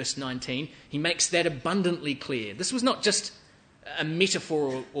 20 and verse 19, he makes that abundantly clear. This was not just a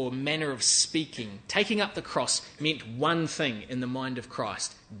metaphor or manner of speaking. Taking up the cross meant one thing in the mind of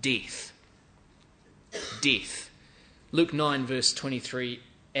Christ: death. Death. Luke 9 verse 23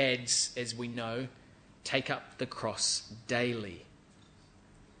 adds, as we know, take up the cross daily.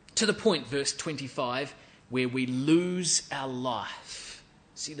 To the point, verse 25, where we lose our life.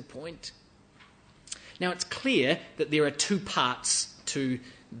 See the point? Now it's clear that there are two parts to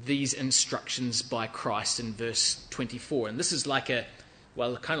these instructions by Christ in verse 24. And this is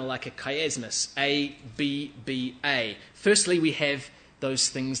kind of like a chiasmus, A, B, B, A. Firstly, we have those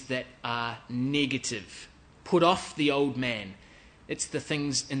things that are negative. Put off the old man. It's the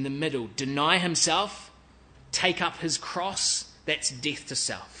things in the middle. Deny himself, take up his cross. That's death to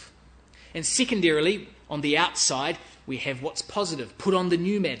self. And secondarily, on the outside, we have what's positive. Put on the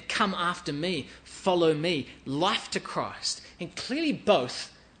new man. Come after me. Follow me. Life to Christ. And clearly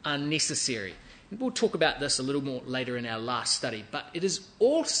both are necessary. And we'll talk about this a little more later in our last study. But it is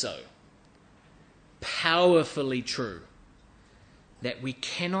also powerfully true that we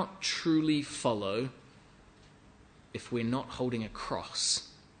cannot truly follow if we're not holding a cross.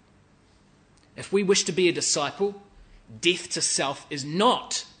 If we wish to be a disciple, death to self is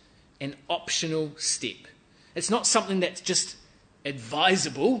not an optional step. It's not something that's just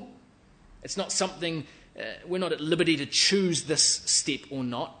advisable. It's not something, we're not at liberty to choose this step or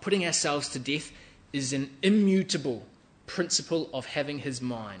not. Putting ourselves to death is an immutable principle of having his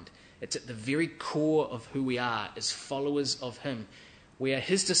mind. It's at the very core of who we are as followers of him. We are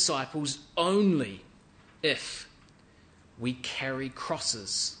his disciples only if we carry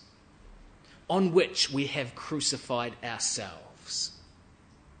crosses on which we have crucified ourselves.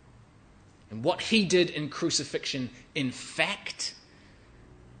 And what he did in crucifixion, in fact,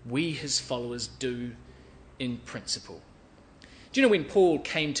 we, his followers, do in principle. Do you know when Paul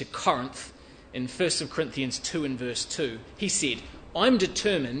came to Corinth in 1 Corinthians 2 and verse 2, he said, I'm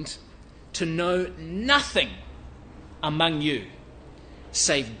determined to know nothing among you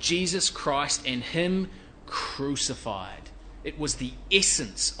save Jesus Christ and him crucified. It was the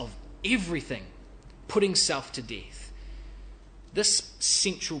essence of everything, putting self to death. This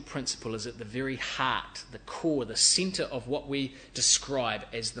central principle is at the very heart, the core, the centre of what we describe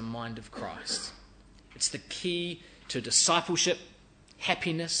as the mind of Christ. It's the key to discipleship,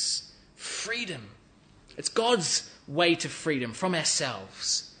 happiness, freedom. It's God's way to freedom from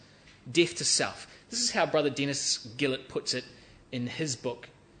ourselves, death to self. This is how Brother Dennis Gillett puts it in his book,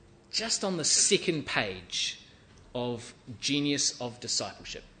 just on the second page of Genius of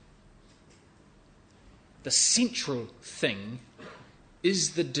Discipleship. The central thing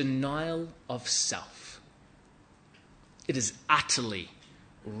is the denial of self. It is utterly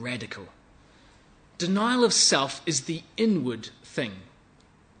radical. Denial of self is the inward thing.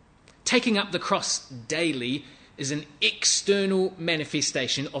 Taking up the cross daily is an external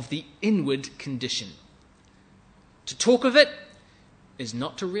manifestation of the inward condition. To talk of it is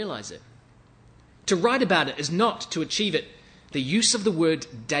not to realize it. To write about it is not to achieve it. The use of the word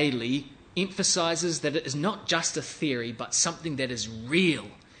daily emphasizes that it is not just a theory, but something that is real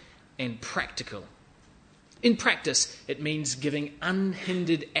and practical. In practice, it means giving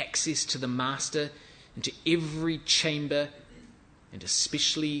unhindered access to the Master into every chamber and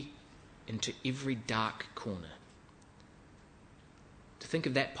especially into every dark corner. To think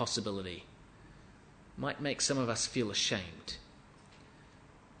of that possibility might make some of us feel ashamed,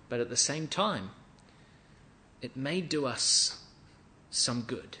 but at the same time, it may do us some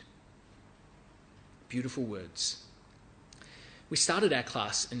good. Beautiful words. We started our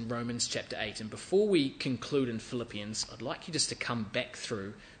class in Romans chapter 8, and before we conclude in Philippians, I'd like you just to come back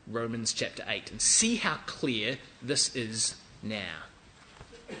through Romans chapter 8 and see how clear this is now.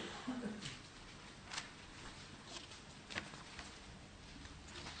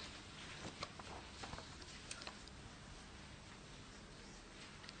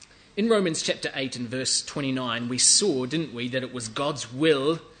 In Romans chapter 8 and verse 29, we saw, didn't we, that it was God's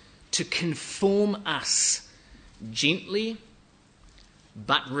will to conform us gently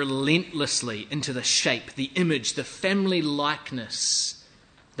but relentlessly into the shape, the image, the family likeness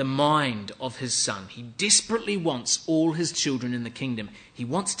the mind of his Son. He desperately wants all his children in the kingdom. He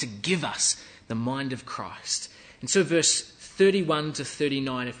wants to give us the mind of Christ. And so verse 31 to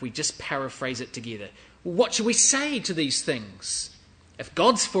 39, if we just paraphrase it together, well, what should we say to these things? If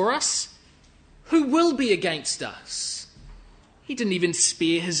God's for us, who will be against us? He didn't even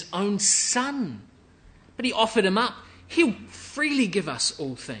spare his own Son, but he offered him up. He'll freely give us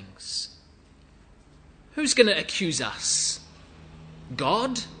all things. Who's going to accuse us?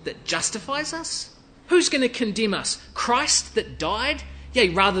 God that justifies us? Who's going to condemn us? Christ that died? Yea,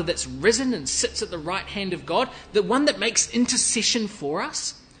 rather that's risen and sits at the right hand of God, the one that makes intercession for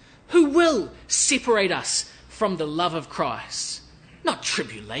us? Who will separate us from the love of Christ? Not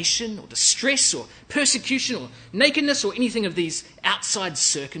tribulation or distress or persecution or nakedness or anything of these outside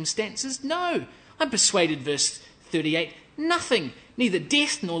circumstances. No, I'm persuaded, verse 38, nothing, neither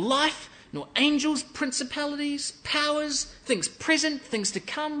death nor life, nor angels, principalities, powers, things present, things to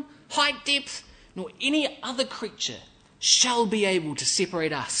come, height, depth, nor any other creature shall be able to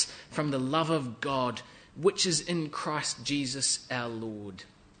separate us from the love of God, which is in Christ Jesus our Lord.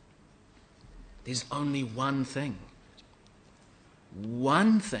 There's only one thing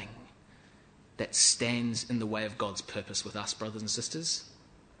that stands in the way of God's purpose with us, brothers and sisters.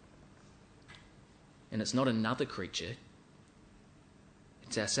 And it's not another creature,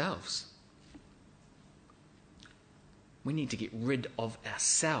 it's ourselves. We need to get rid of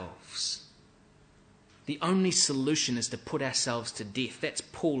ourselves. The only solution is to put ourselves to death. That's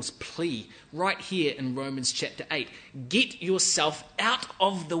Paul's plea right here in Romans chapter 8. Get yourself out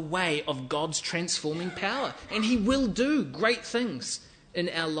of the way of God's transforming power, and he will do great things in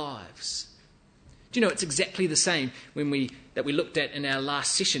our lives. Do you know, it's exactly the same that we looked at in our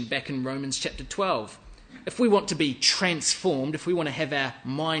last session back in Romans chapter 12. If we want to be transformed, if we want to have our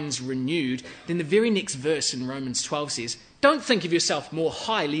minds renewed, then the very next verse in Romans 12 says, don't think of yourself more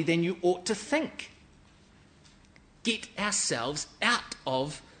highly than you ought to think. Get ourselves out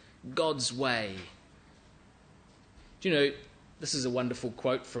of God's way. Do you know, this is a wonderful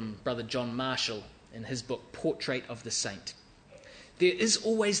quote from Brother John Marshall in his book, Portrait of the Saint. There is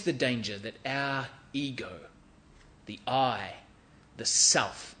always the danger that our ego, the I, the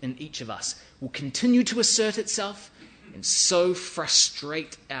self in each of us will continue to assert itself and so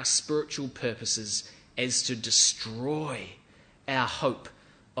frustrate our spiritual purposes as to destroy our hope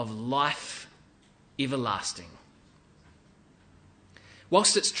of life everlasting.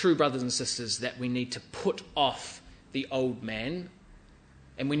 Whilst it's true, brothers and sisters, that we need to put off the old man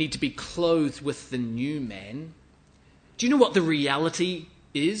and we need to be clothed with the new man, do you know what the reality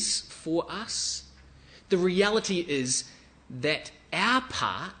is for us? The reality is that our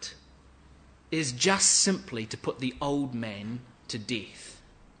part is just simply to put the old man to death.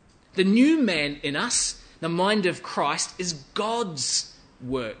 The new man in us, the mind of Christ, is God's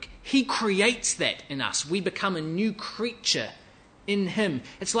work. He creates that in us. We become a new creature in him.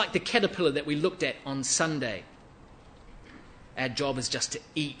 It's like the caterpillar that we looked at on Sunday. Our job is just to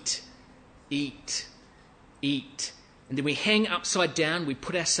eat, eat, eat. And then we hang upside down, we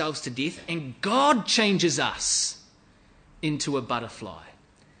put ourselves to death, and God changes us into a butterfly.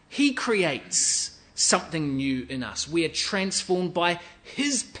 He creates something new in us. We are transformed by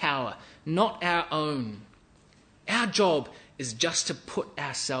his power, not our own. Our job is just to put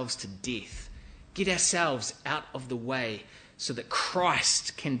ourselves to death, get ourselves out of the way so that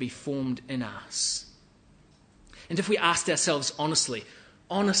Christ can be formed in us. And if we asked ourselves honestly,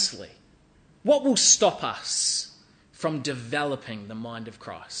 what will stop us from developing the mind of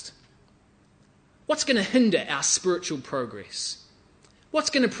Christ? What's going to hinder our spiritual progress? What's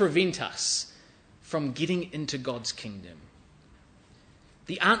going to prevent us from getting into God's kingdom?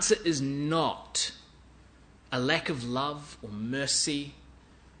 The answer is not a lack of love or mercy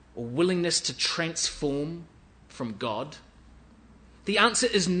or willingness to transform from God. The answer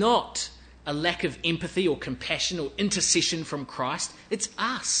is not a lack of empathy or compassion or intercession from Christ. It's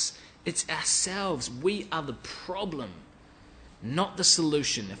us. It's ourselves. We are the problem, not the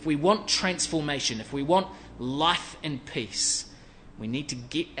solution. If we want transformation, if we want life and peace, we need to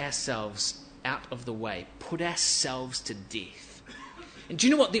get ourselves out of the way, put ourselves to death. And do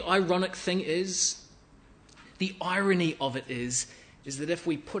you know what the ironic thing is? The irony of it is that if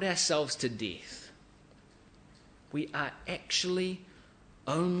we put ourselves to death, we are actually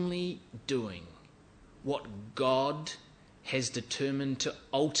only doing what God has determined to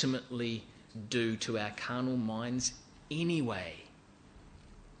ultimately do to our carnal minds anyway.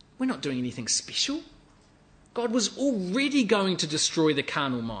 We're not doing anything special. God was already going to destroy the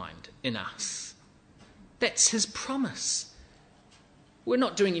carnal mind in us. That's his promise. We're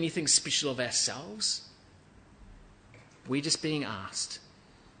not doing anything special of ourselves. We're just being asked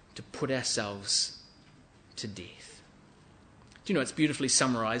to put ourselves to death. Do you know, it's beautifully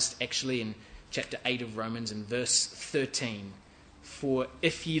summarized actually in chapter 8 of Romans in verse 13. For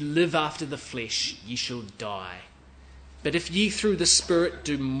if ye live after the flesh, ye shall die. But if ye through the Spirit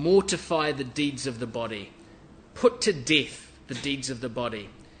do mortify the deeds of the body, put to death the deeds of the body,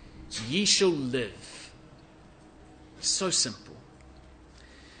 ye shall live. So simple.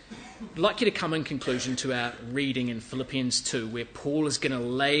 I'd like you to come in conclusion to our reading in Philippians 2, where Paul is going to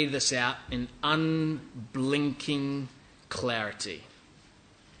lay this out in unblinking clarity.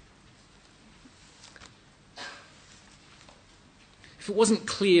 If it wasn't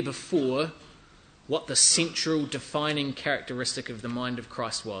clear before what the central defining characteristic of the mind of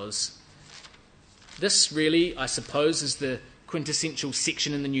Christ was, this really, I suppose, is the quintessential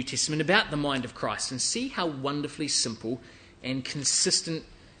section in the New Testament about the mind of Christ. And see how wonderfully simple and consistent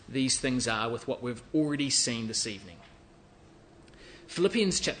these things are with what we've already seen this evening.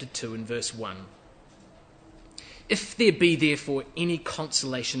 Philippians chapter 2 and verse 1. If there be therefore any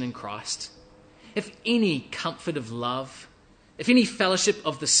consolation in Christ, if any comfort of love, if any fellowship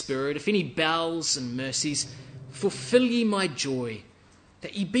of the Spirit, if any bowels and mercies, fulfill ye my joy,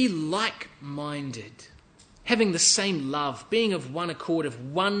 that ye be like-minded, having the same love, being of one accord,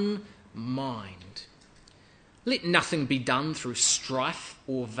 of one mind. Let nothing be done through strife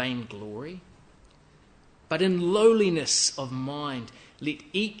or vainglory, but in lowliness of mind let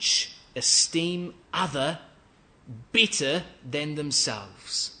each esteem other better than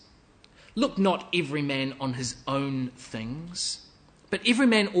themselves. Look not every man on his own things, but every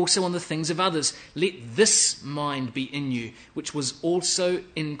man also on the things of others. Let this mind be in you, which was also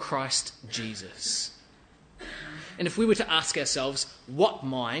in Christ Jesus. And if we were to ask ourselves, what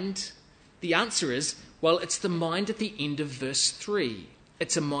mind? The answer is, well, it's the mind at the end of verse 3.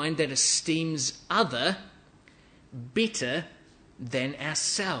 It's a mind that esteems other better than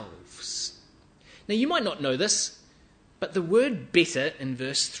ourselves. Now, you might not know this, but the word better in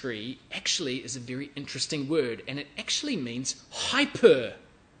verse 3 actually is a very interesting word, and it actually means hyper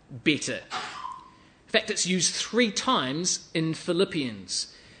better. In fact, it's used 3 times in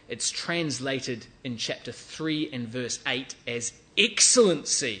Philippians. It's translated in chapter 3 and verse 8 as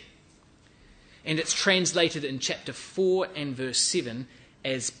excellency. And it's translated in chapter 4 and verse 7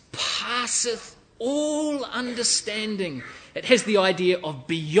 as passeth all understanding. It has the idea of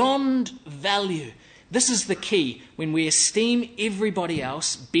beyond value. This is the key. When we esteem everybody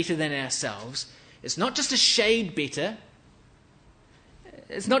else better than ourselves, it's not just a shade better.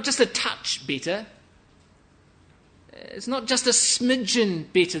 It's not just a touch better. It's not just a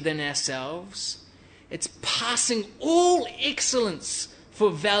smidgen better than ourselves. It's passing all excellence for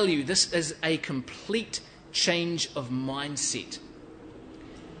value. This is a complete change of mindset.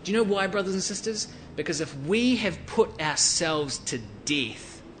 Do you know why, brothers and sisters? Because if we have put ourselves to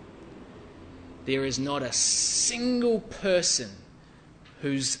death, there is not a single person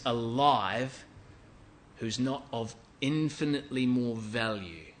who's alive who's not of infinitely more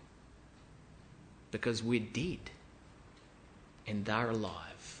value, because we're dead and they're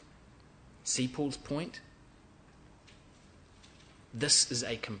alive. See Paul's point? This is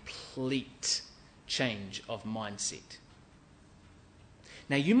a complete change of mindset.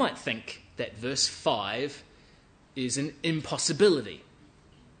 Now, you might think that verse 5 is an impossibility.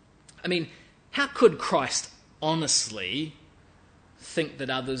 I mean, how could Christ honestly think that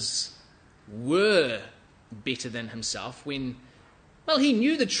others were better than himself when, well, he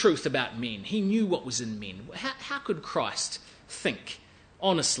knew the truth about men. He knew what was in men. How could Christ think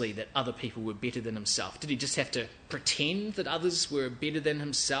honestly that other people were better than himself? Did he just have to pretend that others were better than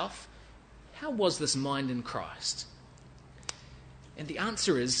himself? How was this mind in Christ? And the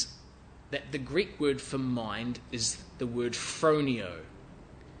answer is that the Greek word for mind is the word phroneo,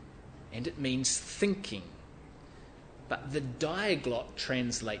 and it means thinking. But the Diaglott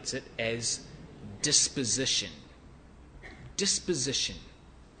translates it as disposition. Disposition.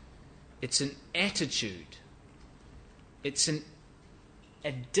 It's an attitude. It's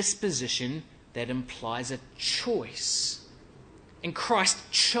a disposition that implies a choice. And Christ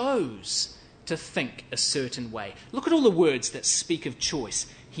chose to think a certain way. Look at all the words that speak of choice.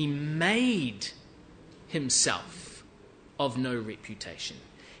 He made himself of no reputation.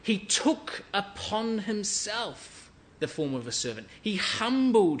 He took upon himself the form of a servant. He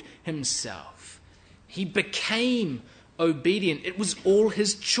humbled himself. He became obedient. It was all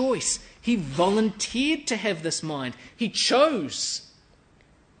his choice. He volunteered to have this mind. He chose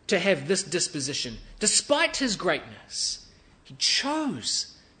to have this disposition. Despite his greatness, he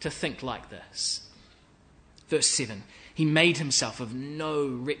chose to think like this. Verse 7, he made himself of no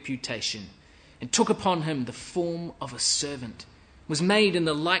reputation and took upon him the form of a servant, was made in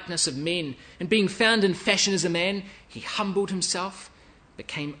the likeness of men, and being found in fashion as a man, he humbled himself,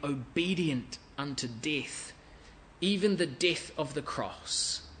 became obedient unto death, even the death of the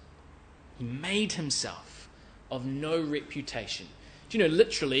cross. He made himself of no reputation. Do you know,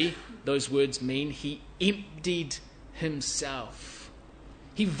 literally, those words mean he emptied himself.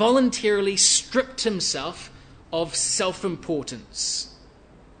 He voluntarily stripped himself of self-importance.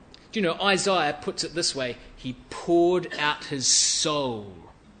 Do you know, Isaiah puts it this way: he poured out his soul.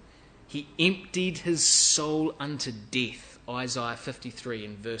 He emptied his soul unto death. Isaiah 53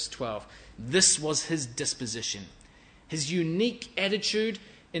 in verse 12. This was his disposition, his unique attitude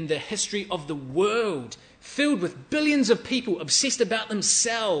in the history of the world, filled with billions of people obsessed about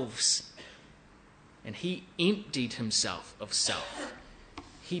themselves. And he emptied himself of self.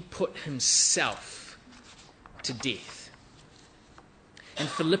 He put himself to death. And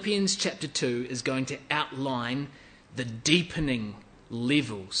Philippians chapter 2 is going to outline the deepening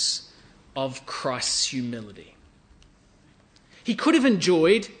levels of Christ's humility. He could have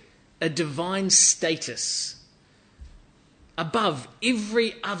enjoyed a divine status above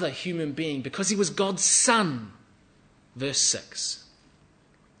every other human being because he was God's son, verse 6.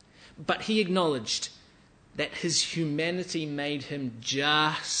 But he acknowledged that his humanity made him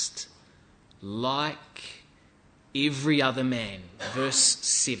just like every other man, verse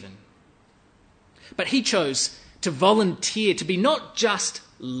 7. But he chose to volunteer to be not just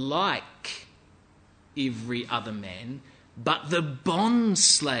like every other man, but the bond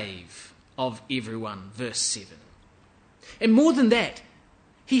slave of everyone, verse 7. And more than that,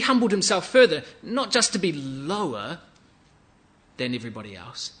 he humbled himself further, not just to be lower than everybody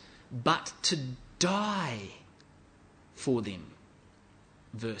else, but to die for them,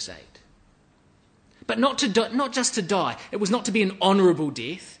 verse 8. But not just to die. It was not to be an honourable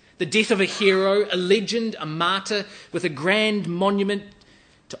death, the death of a hero, a legend, a martyr, with a grand monument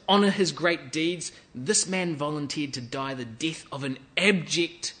to honour his great deeds. This man volunteered to die the death of an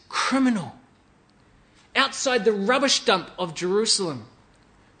abject criminal outside the rubbish dump of Jerusalem,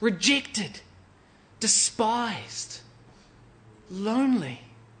 rejected, despised, lonely,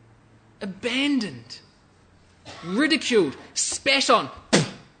 abandoned, ridiculed, spat on.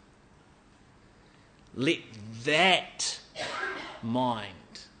 Let that mind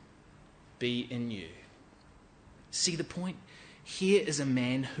be in you. See the point? Here is a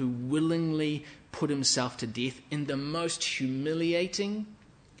man who willingly put himself to death in the most humiliating,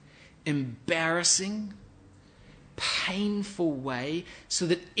 embarrassing, painful way, so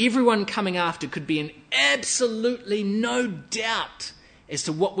that everyone coming after could be in absolutely no doubt as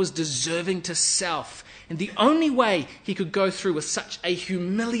to what was deserving to self. And the only way he could go through with such a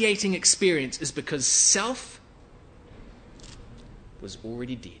humiliating experience is because self was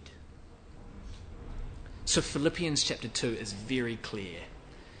already dead. So Philippians chapter 2 is very clear.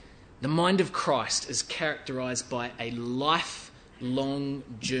 The mind of Christ is characterized by a lifelong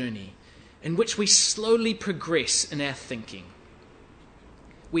journey in which we slowly progress in our thinking.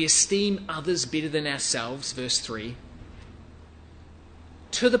 We esteem others better than ourselves, verse 3,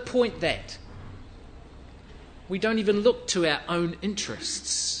 to the point that we don't even look to our own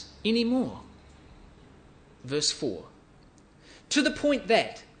interests anymore, verse 4. To the point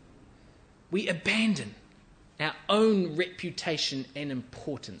that we abandon our own reputation and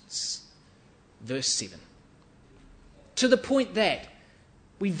importance, verse 7. To the point that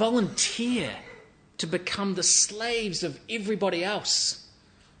we volunteer to become the slaves of everybody else,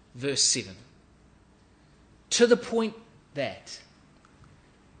 verse 7. To the point that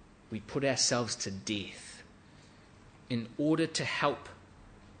we put ourselves to death in order to help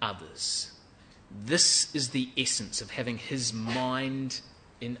others. This is the essence of having his mind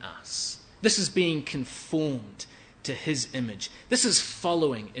in us. This is being conformed to his image. This is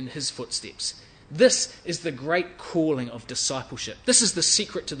following in his footsteps. This is the great calling of discipleship. This is the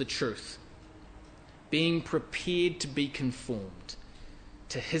secret to the truth. Being prepared to be conformed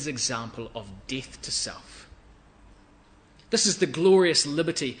to his example of death to self. This is the glorious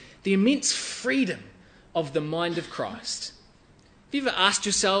liberty, the immense freedom of the mind of Christ. Have you ever asked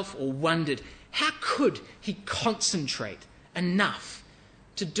yourself or wondered, how could he concentrate enough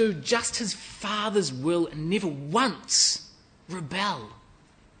to do just his Father's will and never once rebel?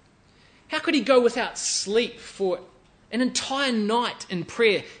 How could he go without sleep for an entire night in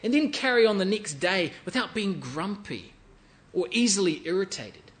prayer and then carry on the next day without being grumpy or easily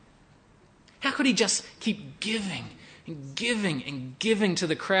irritated? How could he just keep giving and giving and giving to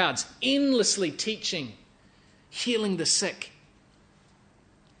the crowds, endlessly teaching, healing the sick?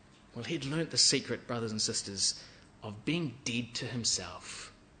 Well, he'd learnt the secret, brothers and sisters, of being dead to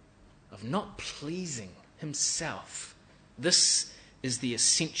himself, of not pleasing himself. This is the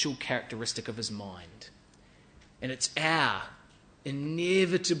essential characteristic of his mind. And it's our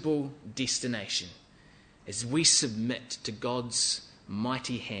inevitable destination as we submit to God's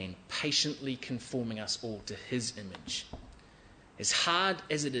mighty hand, patiently conforming us all to his image. As hard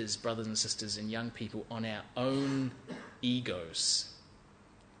as it is, brothers and sisters and young people, on our own egos,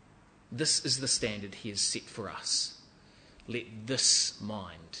 this is the standard he has set for us. Let this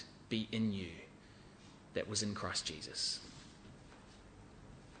mind be in you that was in Christ Jesus.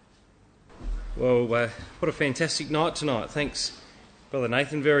 Well, what a fantastic night tonight. Thanks, Brother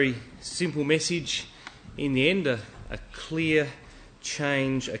Nathan. Very simple message in the end, a clear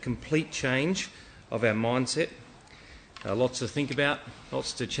change, a complete change of our mindset. Lots to think about,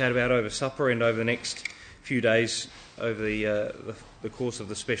 lots to chat about over supper and over the next few days over the course of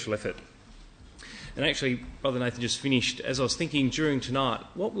the special effort. And actually, Brother Nathan just finished, as I was thinking during tonight,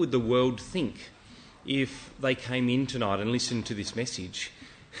 what would the world think if they came in tonight and listened to this message?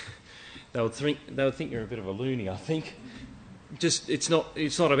 They would think you're a bit of a loony, I think. Just it's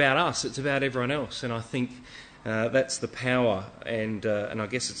not about us, it's about everyone else. And I think that's the power. And I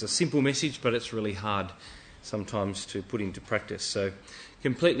guess it's a simple message, but it's really hard sometimes to put into practice. So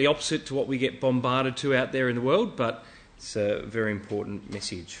completely opposite to what we get bombarded to out there in the world, but it's a very important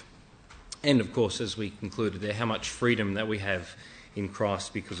message. And of course, as we concluded there, how much freedom that we have in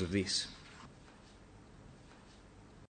Christ because of this.